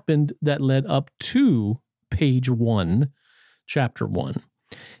happened that led up to page 1, chapter 1.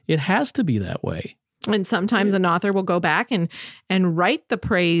 It has to be that way. And sometimes an author will go back and write the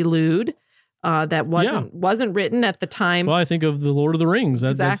prelude that wasn't written at the time. Well, I think of the Lord of the Rings.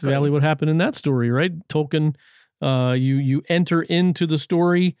 That's exactly what happened in that story, right? Tolkien, you enter into the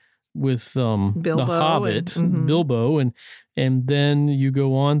story with the Hobbit, Bilbo, and then you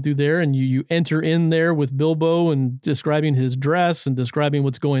go on through there and you enter in there with Bilbo and describing his dress and describing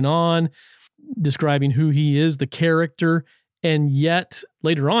what's going on, describing who he is, the character. And yet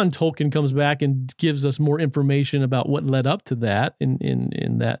later on, Tolkien comes back and gives us more information about what led up to that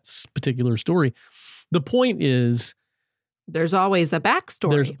in that particular story. The point is, there's always a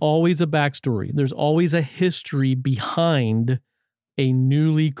backstory. There's always a backstory. There's always a history behind a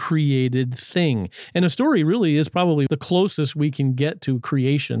newly created thing. And a story really is probably the closest we can get to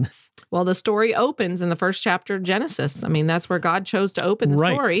creation. Well, the story opens in the first chapter of Genesis. I mean, that's where God chose to open the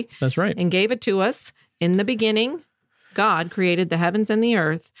story. That's right. And gave it to us. In the beginning, God created the heavens and the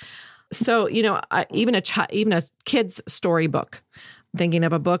earth. So, even a kid's storybook. I'm thinking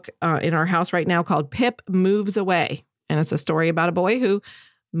of a book in our house right now called Pip Moves Away. And it's a story about a boy who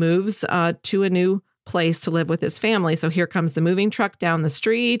moves to a new place to live with his family. So here comes the moving truck down the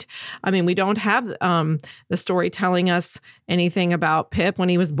street. I mean, we don't have the story telling us anything about Pip when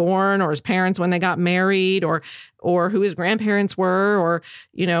he was born, or his parents when they got married, or who his grandparents were, or,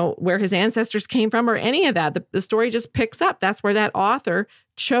 where his ancestors came from, or any of that. The story just picks up. That's where that author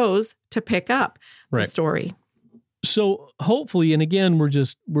chose to pick up the story. So hopefully, and again,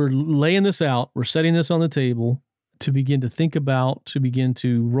 we're laying this out, we're setting this on the table to begin to think about, to begin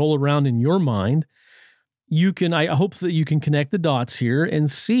to roll around in your mind. I hope that you can connect the dots here and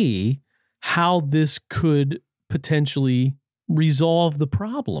see how this could potentially resolve the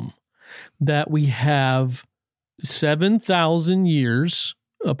problem that we have 7,000 years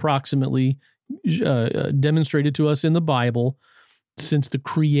approximately demonstrated to us in the Bible since the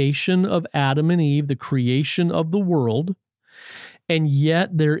creation of Adam and Eve, the creation of the world. And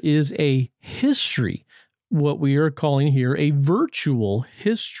yet there is a history, what we are calling here a virtual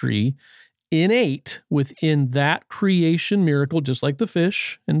history, innate within that creation miracle, just like the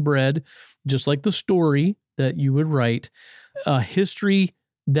fish and bread, just like the story that you would write, a history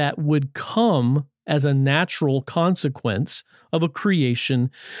that would come as a natural consequence of a creation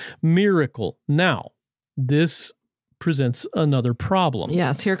miracle. Now, this presents another problem.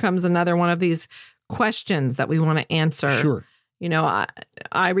 Yes, here comes another one of these questions that we want to answer. Sure.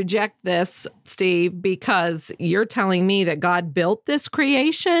 I reject this, Steve, because you're telling me that God built this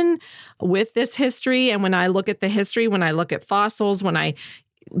creation with this history. And when I look at the history, when I look at fossils, when I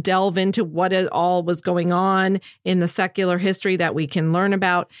delve into what it all was going on in the secular history that we can learn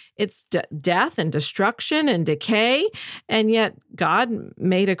about, it's death and destruction and decay. And yet God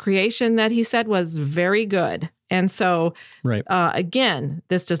made a creation that he said was very good. And so, again,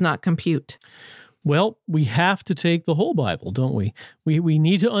 this does not compute. Well, we have to take the whole Bible, don't we? We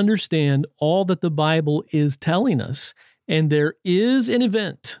need to understand all that the Bible is telling us. And there is an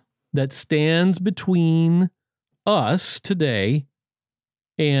event that stands between us today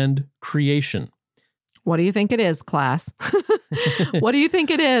and creation. What do you think it is, class? What do you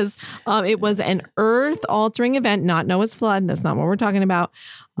think it is? It was an earth-altering event, not Noah's flood. That's not what we're talking about.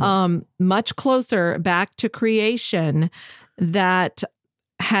 Much closer back to creation that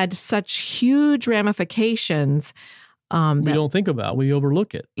had such huge ramifications we don't think about. We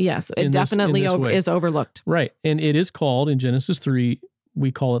overlook it. Yes, it definitely is overlooked. Right. And it is called, in Genesis 3,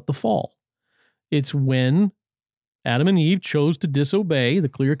 we call it the fall. It's when Adam and Eve chose to disobey the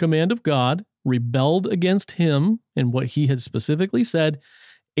clear command of God, rebelled against him and what he had specifically said,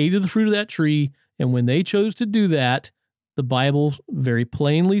 ate of the fruit of that tree. And when they chose to do that, the Bible very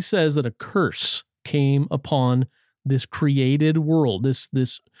plainly says that a curse came upon this created world,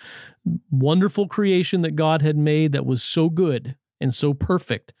 this wonderful creation that God had made that was so good and so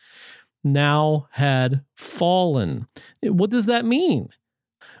perfect, now had fallen. What does that mean?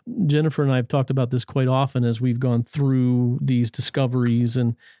 Jennifer and I have talked about this quite often as we've gone through these discoveries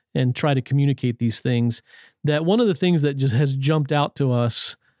and try to communicate these things, that one of the things that just has jumped out to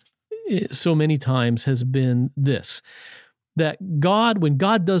us so many times has been this, that God, when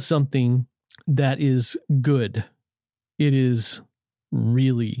God does something that is good. It is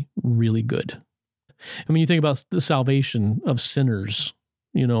really, really good. I mean, you think about the salvation of sinners.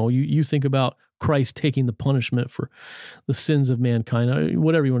 You think about Christ taking the punishment for the sins of mankind,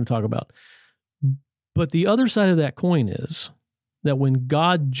 whatever you want to talk about. But the other side of that coin is that when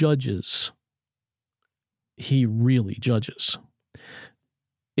God judges, he really judges.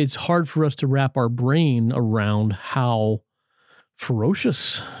 It's hard for us to wrap our brain around how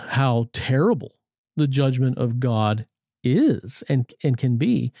ferocious, how terrible the judgment of God is and can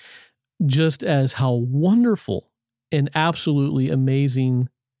be, just as how wonderful and absolutely amazing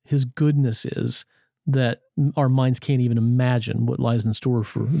his goodness is, that our minds can't even imagine what lies in store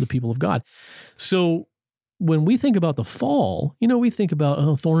for the people of God. So when we think about the fall, we think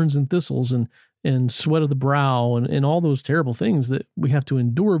about thorns and thistles and sweat of the brow and all those terrible things that we have to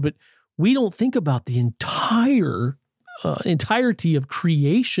endure, but we don't think about the entirety of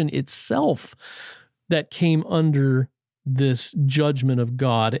creation itself that came under this judgment of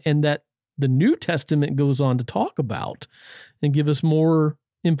God, and that the New Testament goes on to talk about and give us more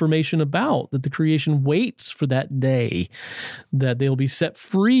information about, that the creation waits for that day that they'll be set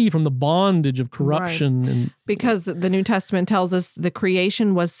free from the bondage of corruption. Right. And because the New Testament tells us the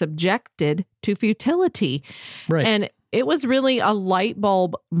creation was subjected to futility. Right. And it was really a light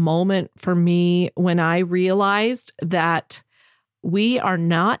bulb moment for me when I realized that we are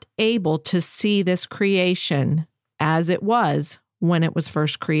not able to see this creation as it was when it was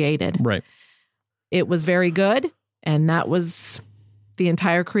first created. Right. It was very good, and that was the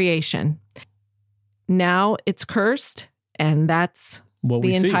entire creation. Now it's cursed, and that's what the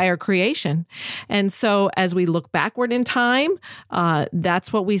we see. Entire creation. And so as we look backward in time,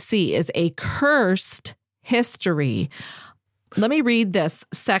 that's what we see is a cursed history. Let me read this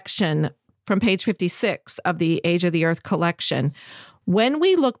section from page 56 of the Age of the Earth collection. When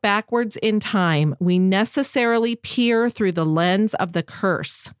we look backwards in time, we necessarily peer through the lens of the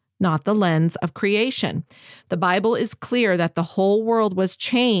curse, not the lens of creation. The Bible is clear that the whole world was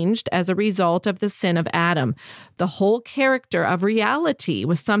changed as a result of the sin of Adam. The whole character of reality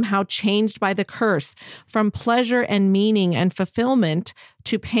was somehow changed by the curse, from pleasure and meaning and fulfillment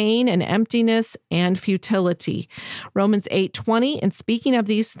to pain and emptiness and futility. Romans 8:20, in speaking of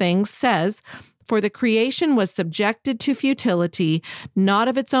these things, says, "For the creation was subjected to futility, not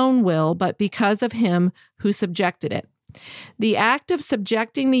of its own will, but because of him who subjected it." The act of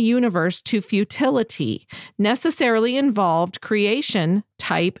subjecting the universe to futility necessarily involved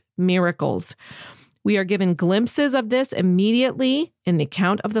creation-type miracles. We are given glimpses of this immediately in the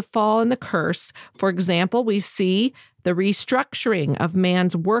account of the fall and the curse. For example, we see the restructuring of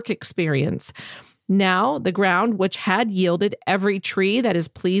man's work experience. Now, the ground, which had yielded every tree that is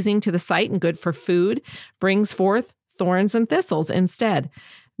pleasing to the sight and good for food, brings forth thorns and thistles instead.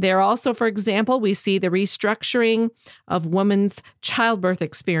 There also, for example, we see the restructuring of woman's childbirth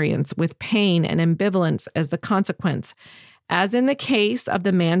experience with pain and ambivalence as the consequence. As in the case of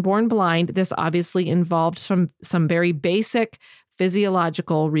the man born blind, this obviously involved some very basic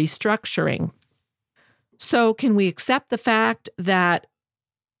physiological restructuring. So can we accept the fact that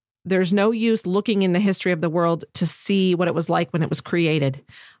there's no use looking in the history of the world to see what it was like when it was created,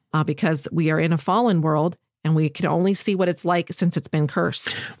 because we are in a fallen world and we can only see what it's like since it's been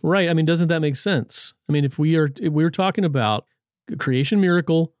cursed? Right. I mean, doesn't that make sense? I mean, if we're talking about a creation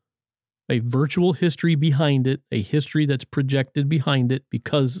miracle, a virtual history behind it, a history that's projected behind it,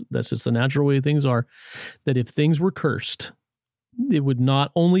 because that's just the natural way things are, that if things were cursed, it would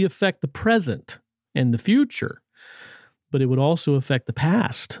not only affect the present and the future, but it would also affect the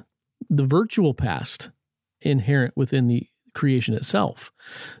past, the virtual past inherent within the creation itself.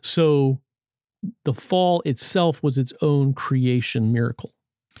 So the fall itself was its own creation miracle.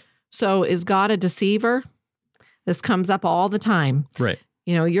 So is God a deceiver? This comes up all the time. Right.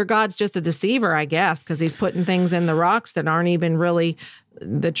 Your God's just a deceiver, I guess, because he's putting things in the rocks that aren't even really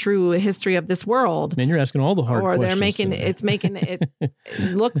the true history of this world. Man, you're asking all the hard questions. Or they're making it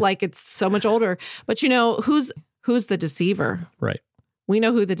look like it's so much older. But who's the deceiver? Right. We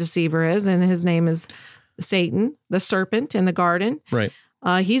know who the deceiver is, and his name is Satan, the serpent in the garden. Right.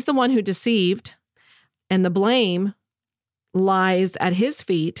 He's the one who deceived, and the blame lies at his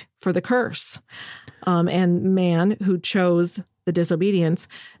feet for the curse. And man who chose the disobedience,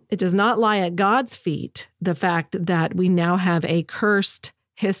 it does not lie at God's feet, the fact that we now have a cursed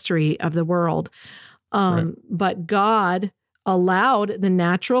history of the world. Right. But God allowed the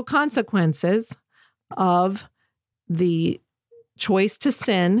natural consequences of the choice to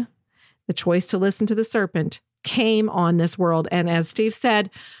sin, the choice to listen to the serpent, came on this world. And as Steve said,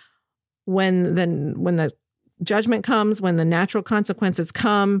 when the judgment comes, when the natural consequences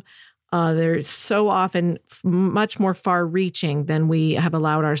come, They're so often much more far-reaching than we have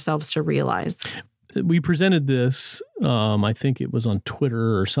allowed ourselves to realize. We presented this, I think it was on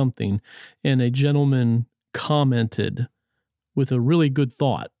Twitter or something, and a gentleman commented with a really good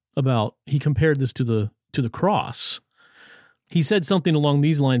thought about, he compared this to the cross. He said something along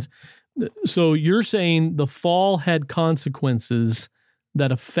these lines. So you're saying the fall had consequences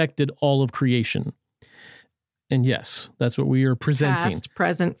that affected all of creation. And yes, that's what we are presenting. Past,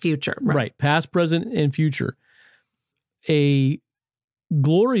 present, future. Right. Past, present, and future. A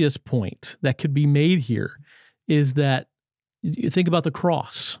glorious point that could be made here is that you think about the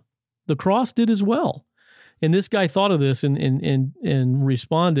cross. The cross did as well. And this guy thought of this and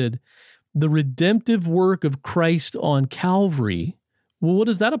responded, the redemptive work of Christ on Calvary. Well, what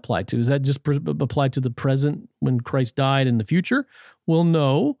does that apply to? Is that just apply to the present when Christ died in the future? Well,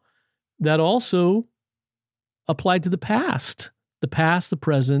 no, that also applied to the past, the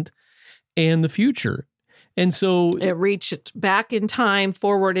present, and the future. And so it reached back in time,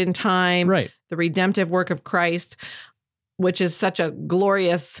 forward in time, right. The redemptive work of Christ, which is such a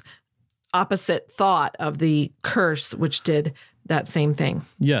glorious opposite thought of the curse, which did that same thing.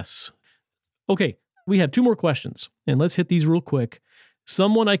 Yes. Okay, we have 2 more questions, and let's hit these real quick.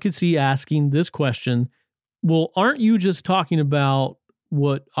 Someone I could see asking this question, well, aren't you just talking about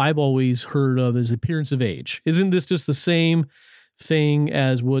what I've always heard of as appearance of age? Isn't this just the same thing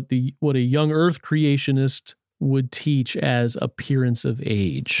as what a young earth creationist would teach as appearance of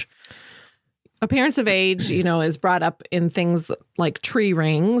age? Appearance of age, is brought up in things like tree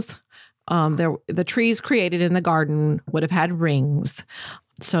rings. The trees created in the garden would have had rings.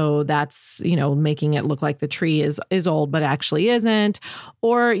 So that's, making it look like the tree is old, but actually isn't.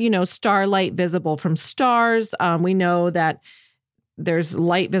 Or, starlight visible from stars. We know that there's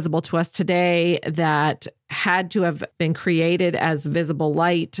light visible to us today that had to have been created as visible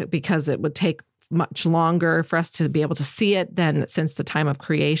light because it would take much longer for us to be able to see it than since the time of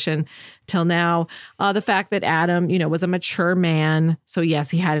creation till now. The fact that Adam, was a mature man. So yes,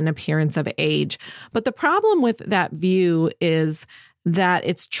 he had an appearance of age. But the problem with that view is that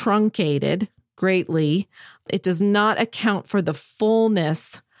it's truncated greatly. It does not account for the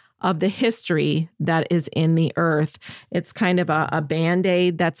fullness of the history that is in the earth. It's kind of a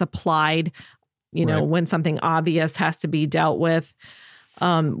Band-Aid that's applied, right, when something obvious has to be dealt with.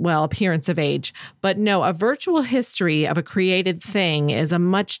 Appearance of age. But no, a virtual history of a created thing is a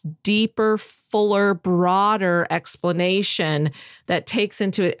much deeper, fuller, broader explanation that takes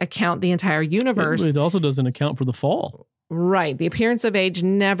into account the entire universe. It also doesn't account for the fall. Right. The appearance of age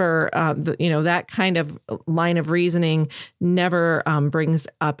never, that kind of line of reasoning never brings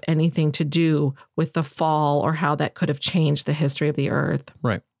up anything to do with the fall or how that could have changed the history of the earth.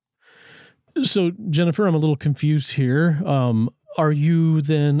 Right. So, Jennifer, I'm a little confused here. Are you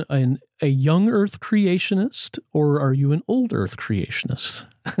then a young earth creationist or are you an old earth creationist?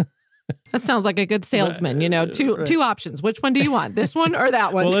 That sounds like a good salesman. Two options. Which one do you want? This one or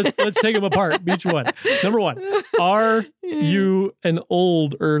that one? Well, let's take them apart. Each one. Number 1, are you an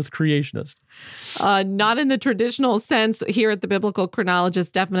old earth creationist? Not in the traditional sense here at the Biblical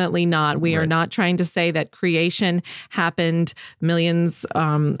Chronologist. Definitely not. We are not trying to say that creation happened millions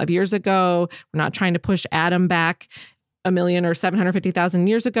of years ago. We're not trying to push Adam back 1,000,000 or 750,000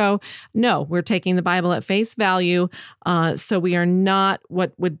 years ago. No, we're taking the Bible at face value. So we are not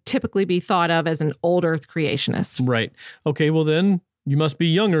what would typically be thought of as an old earth creationist. Right. Okay. Well, then you must be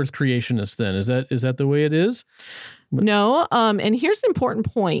young earth creationist then. Is that the way it is? No. And here's an important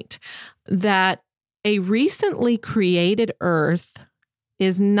point, that a recently created earth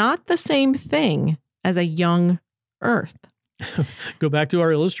is not the same thing as a young earth. Go back to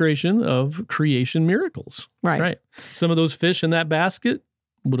our illustration of creation miracles. Right. Some of those fish in that basket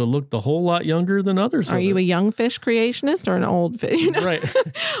would have looked a whole lot younger than others. Are you a young fish creationist or an old fish? Right.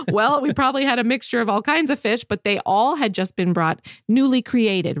 Well, we probably had a mixture of all kinds of fish, but they all had just been brought newly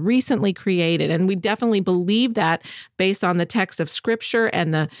created, recently created. And we definitely believe that based on the text of Scripture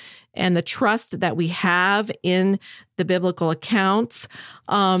and the trust that we have in the biblical accounts.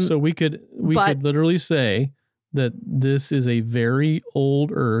 So we could literally say that this is a very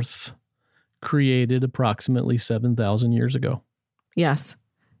old earth created approximately 7,000 years ago. Yes.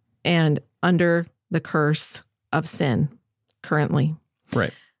 And under the curse of sin currently.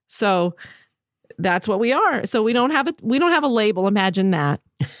 Right. So that's what we are. So we don't have a label. Imagine that.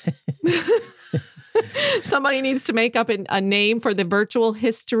 Somebody needs to make up a name for the virtual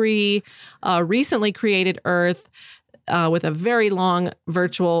history, recently created earth, with a very long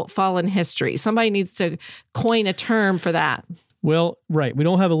virtual fallen history. Somebody needs to coin a term for that. Well, right. We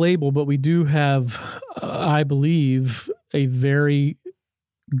don't have a label, but we do have, I believe, a very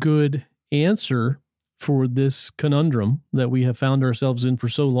good answer for this conundrum that we have found ourselves in for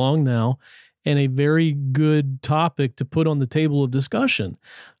so long now, and a very good topic to put on the table of discussion.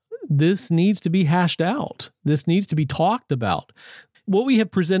 This needs to be hashed out. This needs to be talked about. What we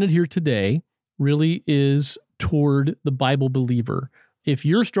have presented here today really is toward the Bible believer. If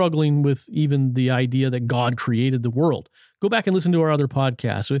you're struggling with even the idea that God created the world, go back and listen to our other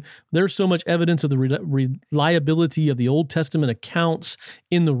podcasts. There's so much evidence of the reliability of the Old Testament accounts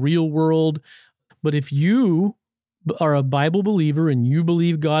in the real world. But if you are a Bible believer and you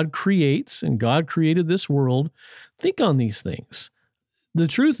believe God creates and God created this world, think on these things. The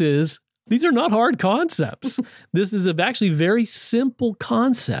truth is, these are not hard concepts. This is actually a very simple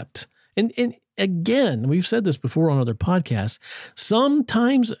concept. And again, we've said this before on other podcasts,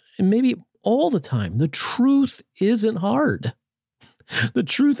 sometimes, and maybe all the time, the truth isn't hard. The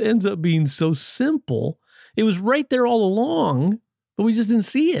truth ends up being so simple. It was right there all along, but we just didn't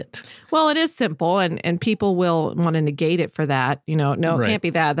see it. Well, it is simple, and people will want to negate it for that. No, it can't be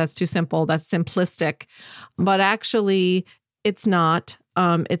that. That's too simple. That's simplistic. But actually, it's not.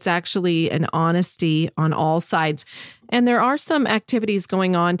 It's actually an honesty on all sides. And there are some activities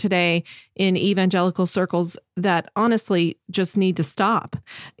going on today in evangelical circles that honestly just need to stop.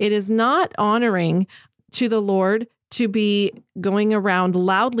 It is not honoring to the Lord to be going around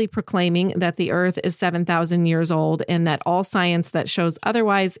loudly proclaiming that the earth is 7,000 years old and that all science that shows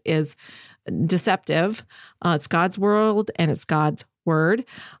otherwise is deceptive. It's God's world and it's God's word.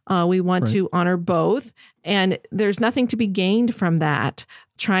 We want to honor both. And there's nothing to be gained from that.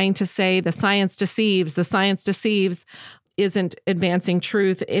 Trying to say the science deceives isn't advancing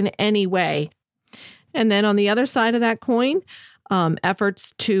truth in any way. And then on the other side of that coin,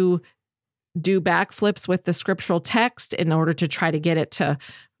 efforts to do backflips with the scriptural text in order to try to get it to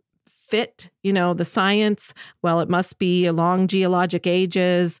fit, the science. Well, it must be along geologic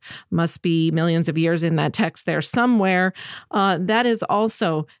ages, must be millions of years in that text there somewhere. That is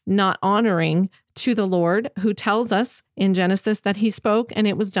also not honoring to the Lord, who tells us in Genesis that he spoke and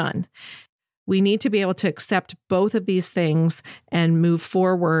it was done. We need to be able to accept both of these things and move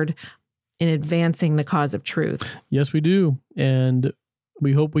forward in advancing the cause of truth. Yes, we do. And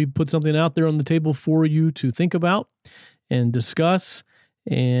we hope we put something out there on the table for you to think about and discuss.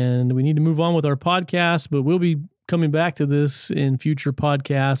 And we need to move on with our podcast, but we'll be coming back to this in future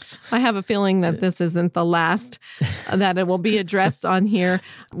podcasts. I have a feeling that this isn't the last that it will be addressed on here.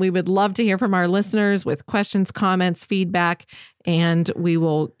 We would love to hear from our listeners with questions, comments, feedback, and we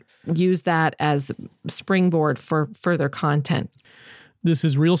will use that as springboard for further content. This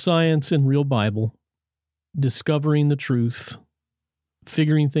is Real Science and Real Bible, discovering the truth,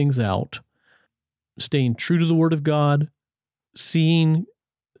 figuring things out, staying true to the Word of God, seeing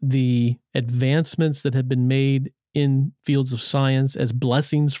the advancements that have been made in fields of science as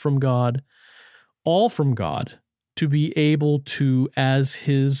blessings from God, all from God, to be able to, as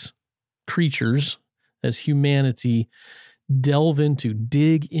his creatures, as humanity,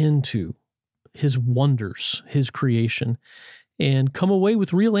 dig into his wonders, his creation, and come away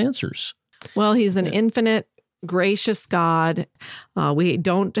with real answers. Well, he's an infinite, gracious God. We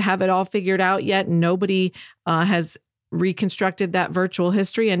don't have it all figured out yet. Nobody has reconstructed that virtual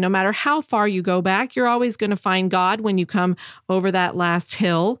history. And no matter how far you go back, you're always going to find God when you come over that last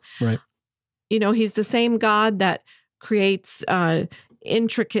hill. Right. He's the same God that creates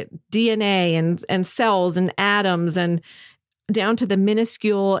intricate DNA and cells and atoms and down to the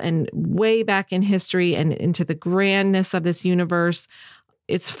minuscule and way back in history and into the grandness of this universe.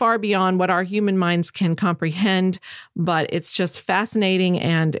 It's far beyond what our human minds can comprehend, but it's just fascinating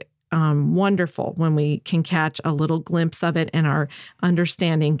and wonderful when we can catch a little glimpse of it and our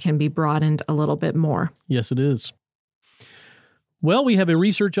understanding can be broadened a little bit more. Yes, it is. Well, we have a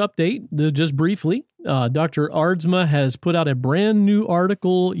research update, just briefly. Dr. Aardsma has put out a brand new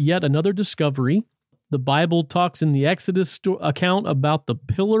article, yet another discovery. The Bible talks in the Exodus account about the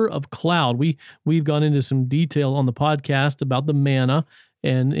pillar of cloud. We've gone into some detail on the podcast about the manna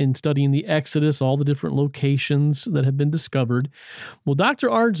and in studying the Exodus, all the different locations that have been discovered. Well, Dr.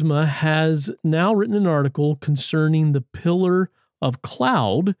 Aardsma has now written an article concerning the pillar of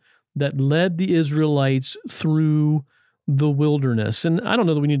cloud that led the Israelites through the wilderness. And I don't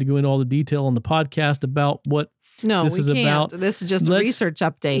know that we need to go into all the detail on the podcast about what this is about. This is just a research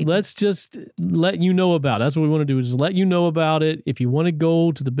update. Let's just let you know about it. That's what we want to do, is let you know about it. If you want to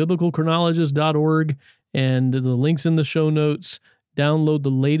go to the biblicalchronologist.org and the links in the show notes, download the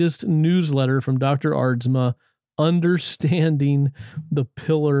latest newsletter from Dr. Aardsma, Understanding the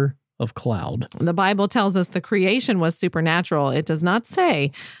Pillar of Cloud. The Bible tells us the creation was supernatural. It does not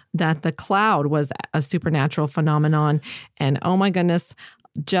say that the cloud was a supernatural phenomenon. And oh my goodness,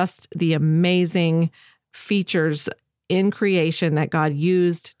 just the amazing features in creation that God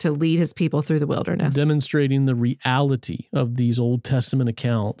used to lead his people through the wilderness. Demonstrating the reality of these Old Testament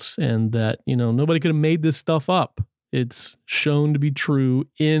accounts, and that, nobody could have made this stuff up. It's shown to be true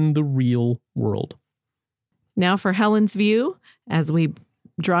in the real world. Now for Helen's view, as we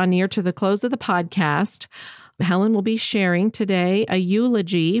draw near to the close of the podcast, Helen will be sharing today a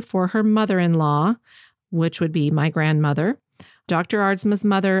eulogy for her mother-in-law, which would be my grandmother, Dr. Aardsma's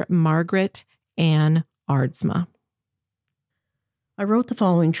mother, Margaret Ann Aardsma. I wrote the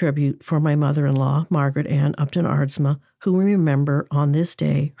following tribute for my mother-in-law, Margaret Ann Upton Aardsma, who we remember on this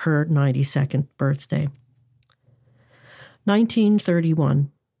day her 92nd birthday.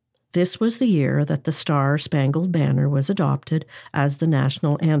 1931. This was the year that the Star-Spangled Banner was adopted as the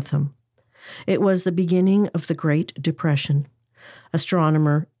national anthem. It was the beginning of the Great Depression.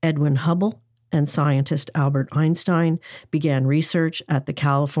 Astronomer Edwin Hubble and scientist Albert Einstein began research at the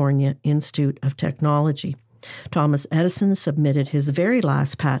California Institute of Technology. Thomas Edison submitted his very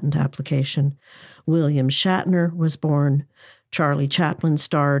last patent application. William Shatner was born. Charlie Chaplin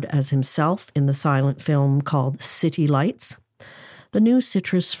starred as himself in the silent film called City Lights. The new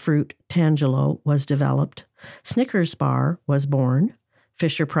citrus fruit Tangelo was developed. Snickers bar was born.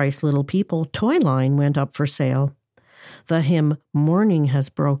 Fisher-Price Little People toy line went up for sale. The hymn Morning Has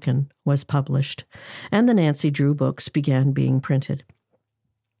Broken was published, and the Nancy Drew books began being printed.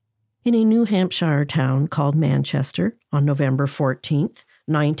 In a New Hampshire town called Manchester, on November 14th,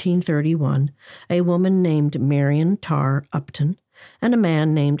 1931, a woman named Marion Tarr Upton and a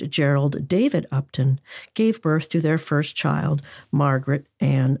man named Gerald David Upton gave birth to their first child, Margaret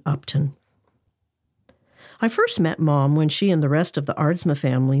Ann Upton. I first met Mom when she and the rest of the Aardsma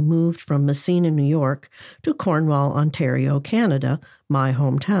family moved from Messina, New York, to Cornwall, Ontario, Canada, my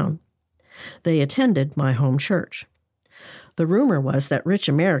hometown. They attended my home church. The rumor was that rich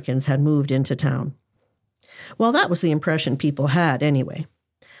Americans had moved into town. Well, that was the impression people had anyway.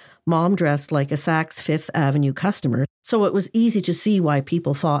 Mom dressed like a Saks Fifth Avenue customer, so it was easy to see why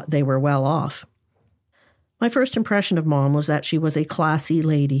people thought they were well off. My first impression of Mom was that she was a classy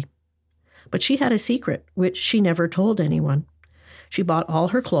lady. But she had a secret, which she never told anyone. She bought all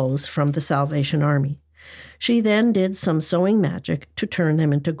her clothes from the Salvation Army. She then did some sewing magic to turn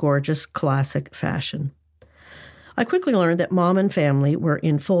them into gorgeous classic fashion. I quickly learned that Mom and family were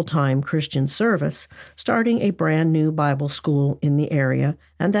in full-time Christian service, starting a brand new Bible school in the area,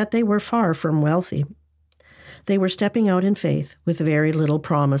 and that they were far from wealthy. They were stepping out in faith with very little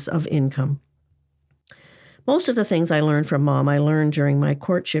promise of income. Most of the things I learned from Mom I learned during my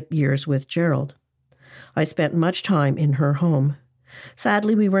courtship years with Gerald. I spent much time in her home.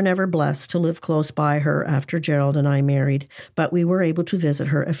 Sadly, we were never blessed to live close by her after Gerald and I married, but we were able to visit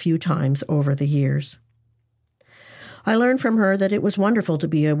her a few times over the years. I learned from her that it was wonderful to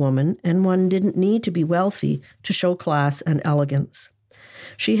be a woman, and one didn't need to be wealthy to show class and elegance.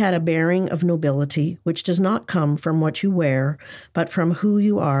 She had a bearing of nobility, which does not come from what you wear, but from who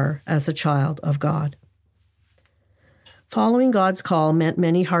you are as a child of God. Following God's call meant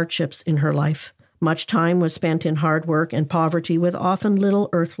many hardships in her life. Much time was spent in hard work and poverty with often little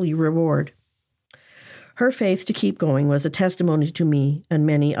earthly reward. Her faith to keep going was a testimony to me and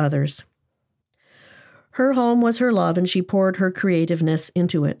many others. Her home was her love, and she poured her creativeness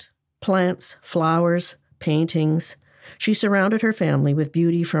into it. Plants, flowers, paintings. She surrounded her family with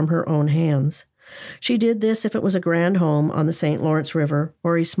beauty from her own hands. She did this if it was a grand home on the St. Lawrence River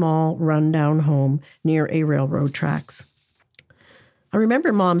or a small, run-down home near a railroad tracks. I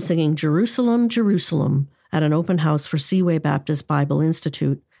remember Mom singing Jerusalem, Jerusalem at an open house for Seaway Baptist Bible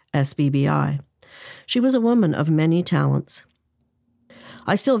Institute, SBBI. She was a woman of many talents.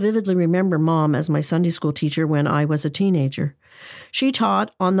 I still vividly remember Mom as my Sunday school teacher when I was a teenager. She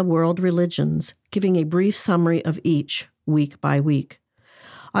taught on the world religions, giving a brief summary of each, week by week.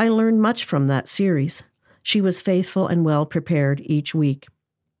 I learned much from that series. She was faithful and well prepared each week.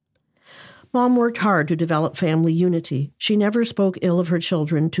 Mom worked hard to develop family unity. She never spoke ill of her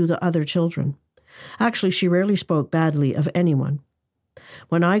children to the other children. Actually, she rarely spoke badly of anyone.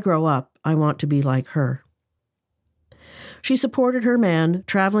 When I grow up, I want to be like her. She supported her man,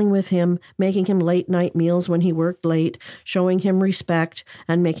 traveling with him, making him late-night meals when he worked late, showing him respect,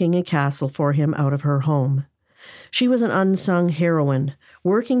 and making a castle for him out of her home. She was an unsung heroine.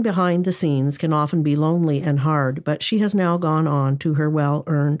 Working behind the scenes can often be lonely and hard, but she has now gone on to her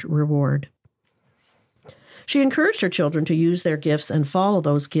well-earned reward. She encouraged her children to use their gifts and follow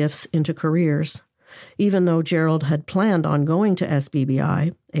those gifts into careers. Even though Gerald had planned on going to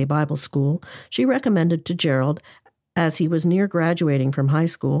SBBI, a Bible school, she recommended to Gerald as he was near graduating from high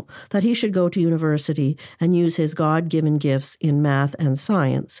school, that he should go to university and use his God-given gifts in math and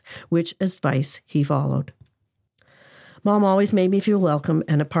science, which advice he followed. Mom always made me feel welcome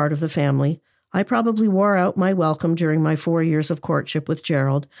and a part of the family. I probably wore out my welcome during my 4 years of courtship with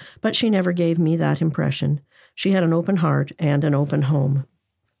Gerald, but she never gave me that impression. She had an open heart and an open home.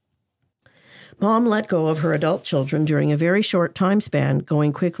 Mom let go of her adult children during a very short time span,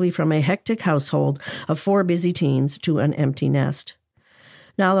 going quickly from a hectic household of 4 busy teens to an empty nest.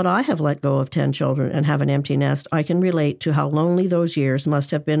 Now that I have let go of 10 children and have an empty nest, I can relate to how lonely those years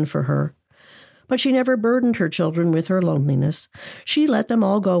must have been for her. But she never burdened her children with her loneliness. She let them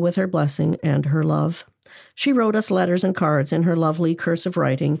all go with her blessing and her love. She wrote us letters and cards in her lovely cursive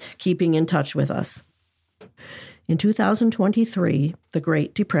writing, keeping in touch with us. In 2023, the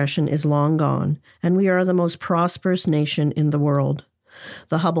Great Depression is long gone, and we are the most prosperous nation in the world.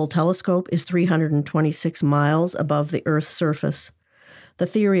 The Hubble telescope is 326 miles above the Earth's surface. The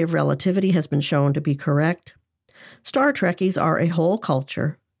theory of relativity has been shown to be correct. Star Trekkies are a whole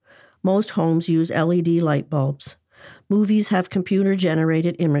culture. Most homes use LED light bulbs. Movies have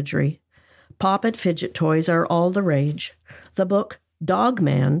computer-generated imagery. Poppet fidget toys are all the rage. The book Dog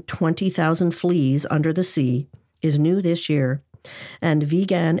Man, 20,000 Fleas Under the Sea is new this year, and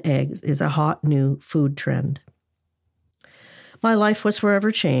vegan eggs is a hot new food trend. My life was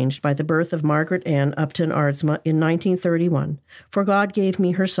forever changed by the birth of Margaret Ann Upton Aardsma in 1931, for God gave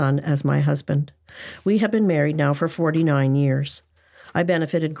me her son as my husband. We have been married now for 49 years. I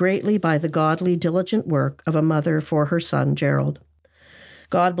benefited greatly by the godly, diligent work of a mother for her son, Gerald.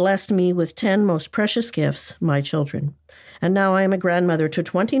 God blessed me with 10 most precious gifts, my children. And now I am a grandmother to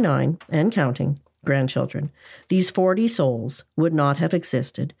 29, and counting, grandchildren. These 40 souls would not have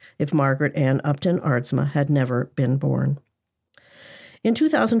existed if Margaret Ann Upton Aardsma had never been born. In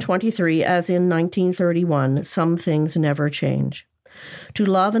 2023, as in 1931, some things never change. To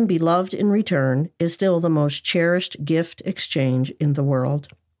love and be loved in return is still the most cherished gift exchange in the world.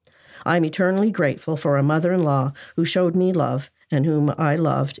 I'm eternally grateful for a mother-in-law who showed me love and whom I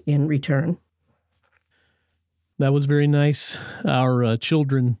loved in return. That was very nice. Our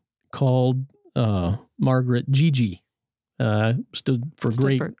children called Margaret Gigi. Stood for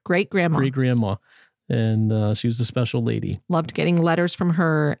great grandma. Great grandma. And she was a special lady. Loved getting letters from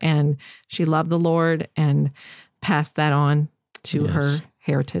her, and she loved the Lord and passed that on to her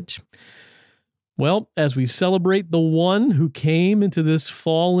heritage. Well, as we celebrate the one who came into this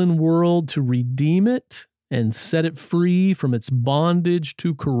fallen world to redeem it and set it free from its bondage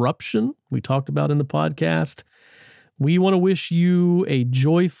to corruption, we talked about in the podcast, we want to wish you a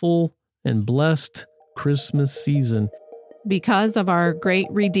joyful and blessed Christmas season. Because of our great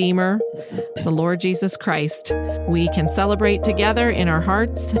Redeemer, the Lord Jesus Christ, we can celebrate together in our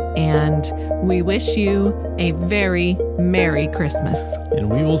hearts, and we wish you a very Merry Christmas. And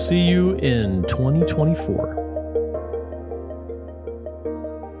we will see you in 2024.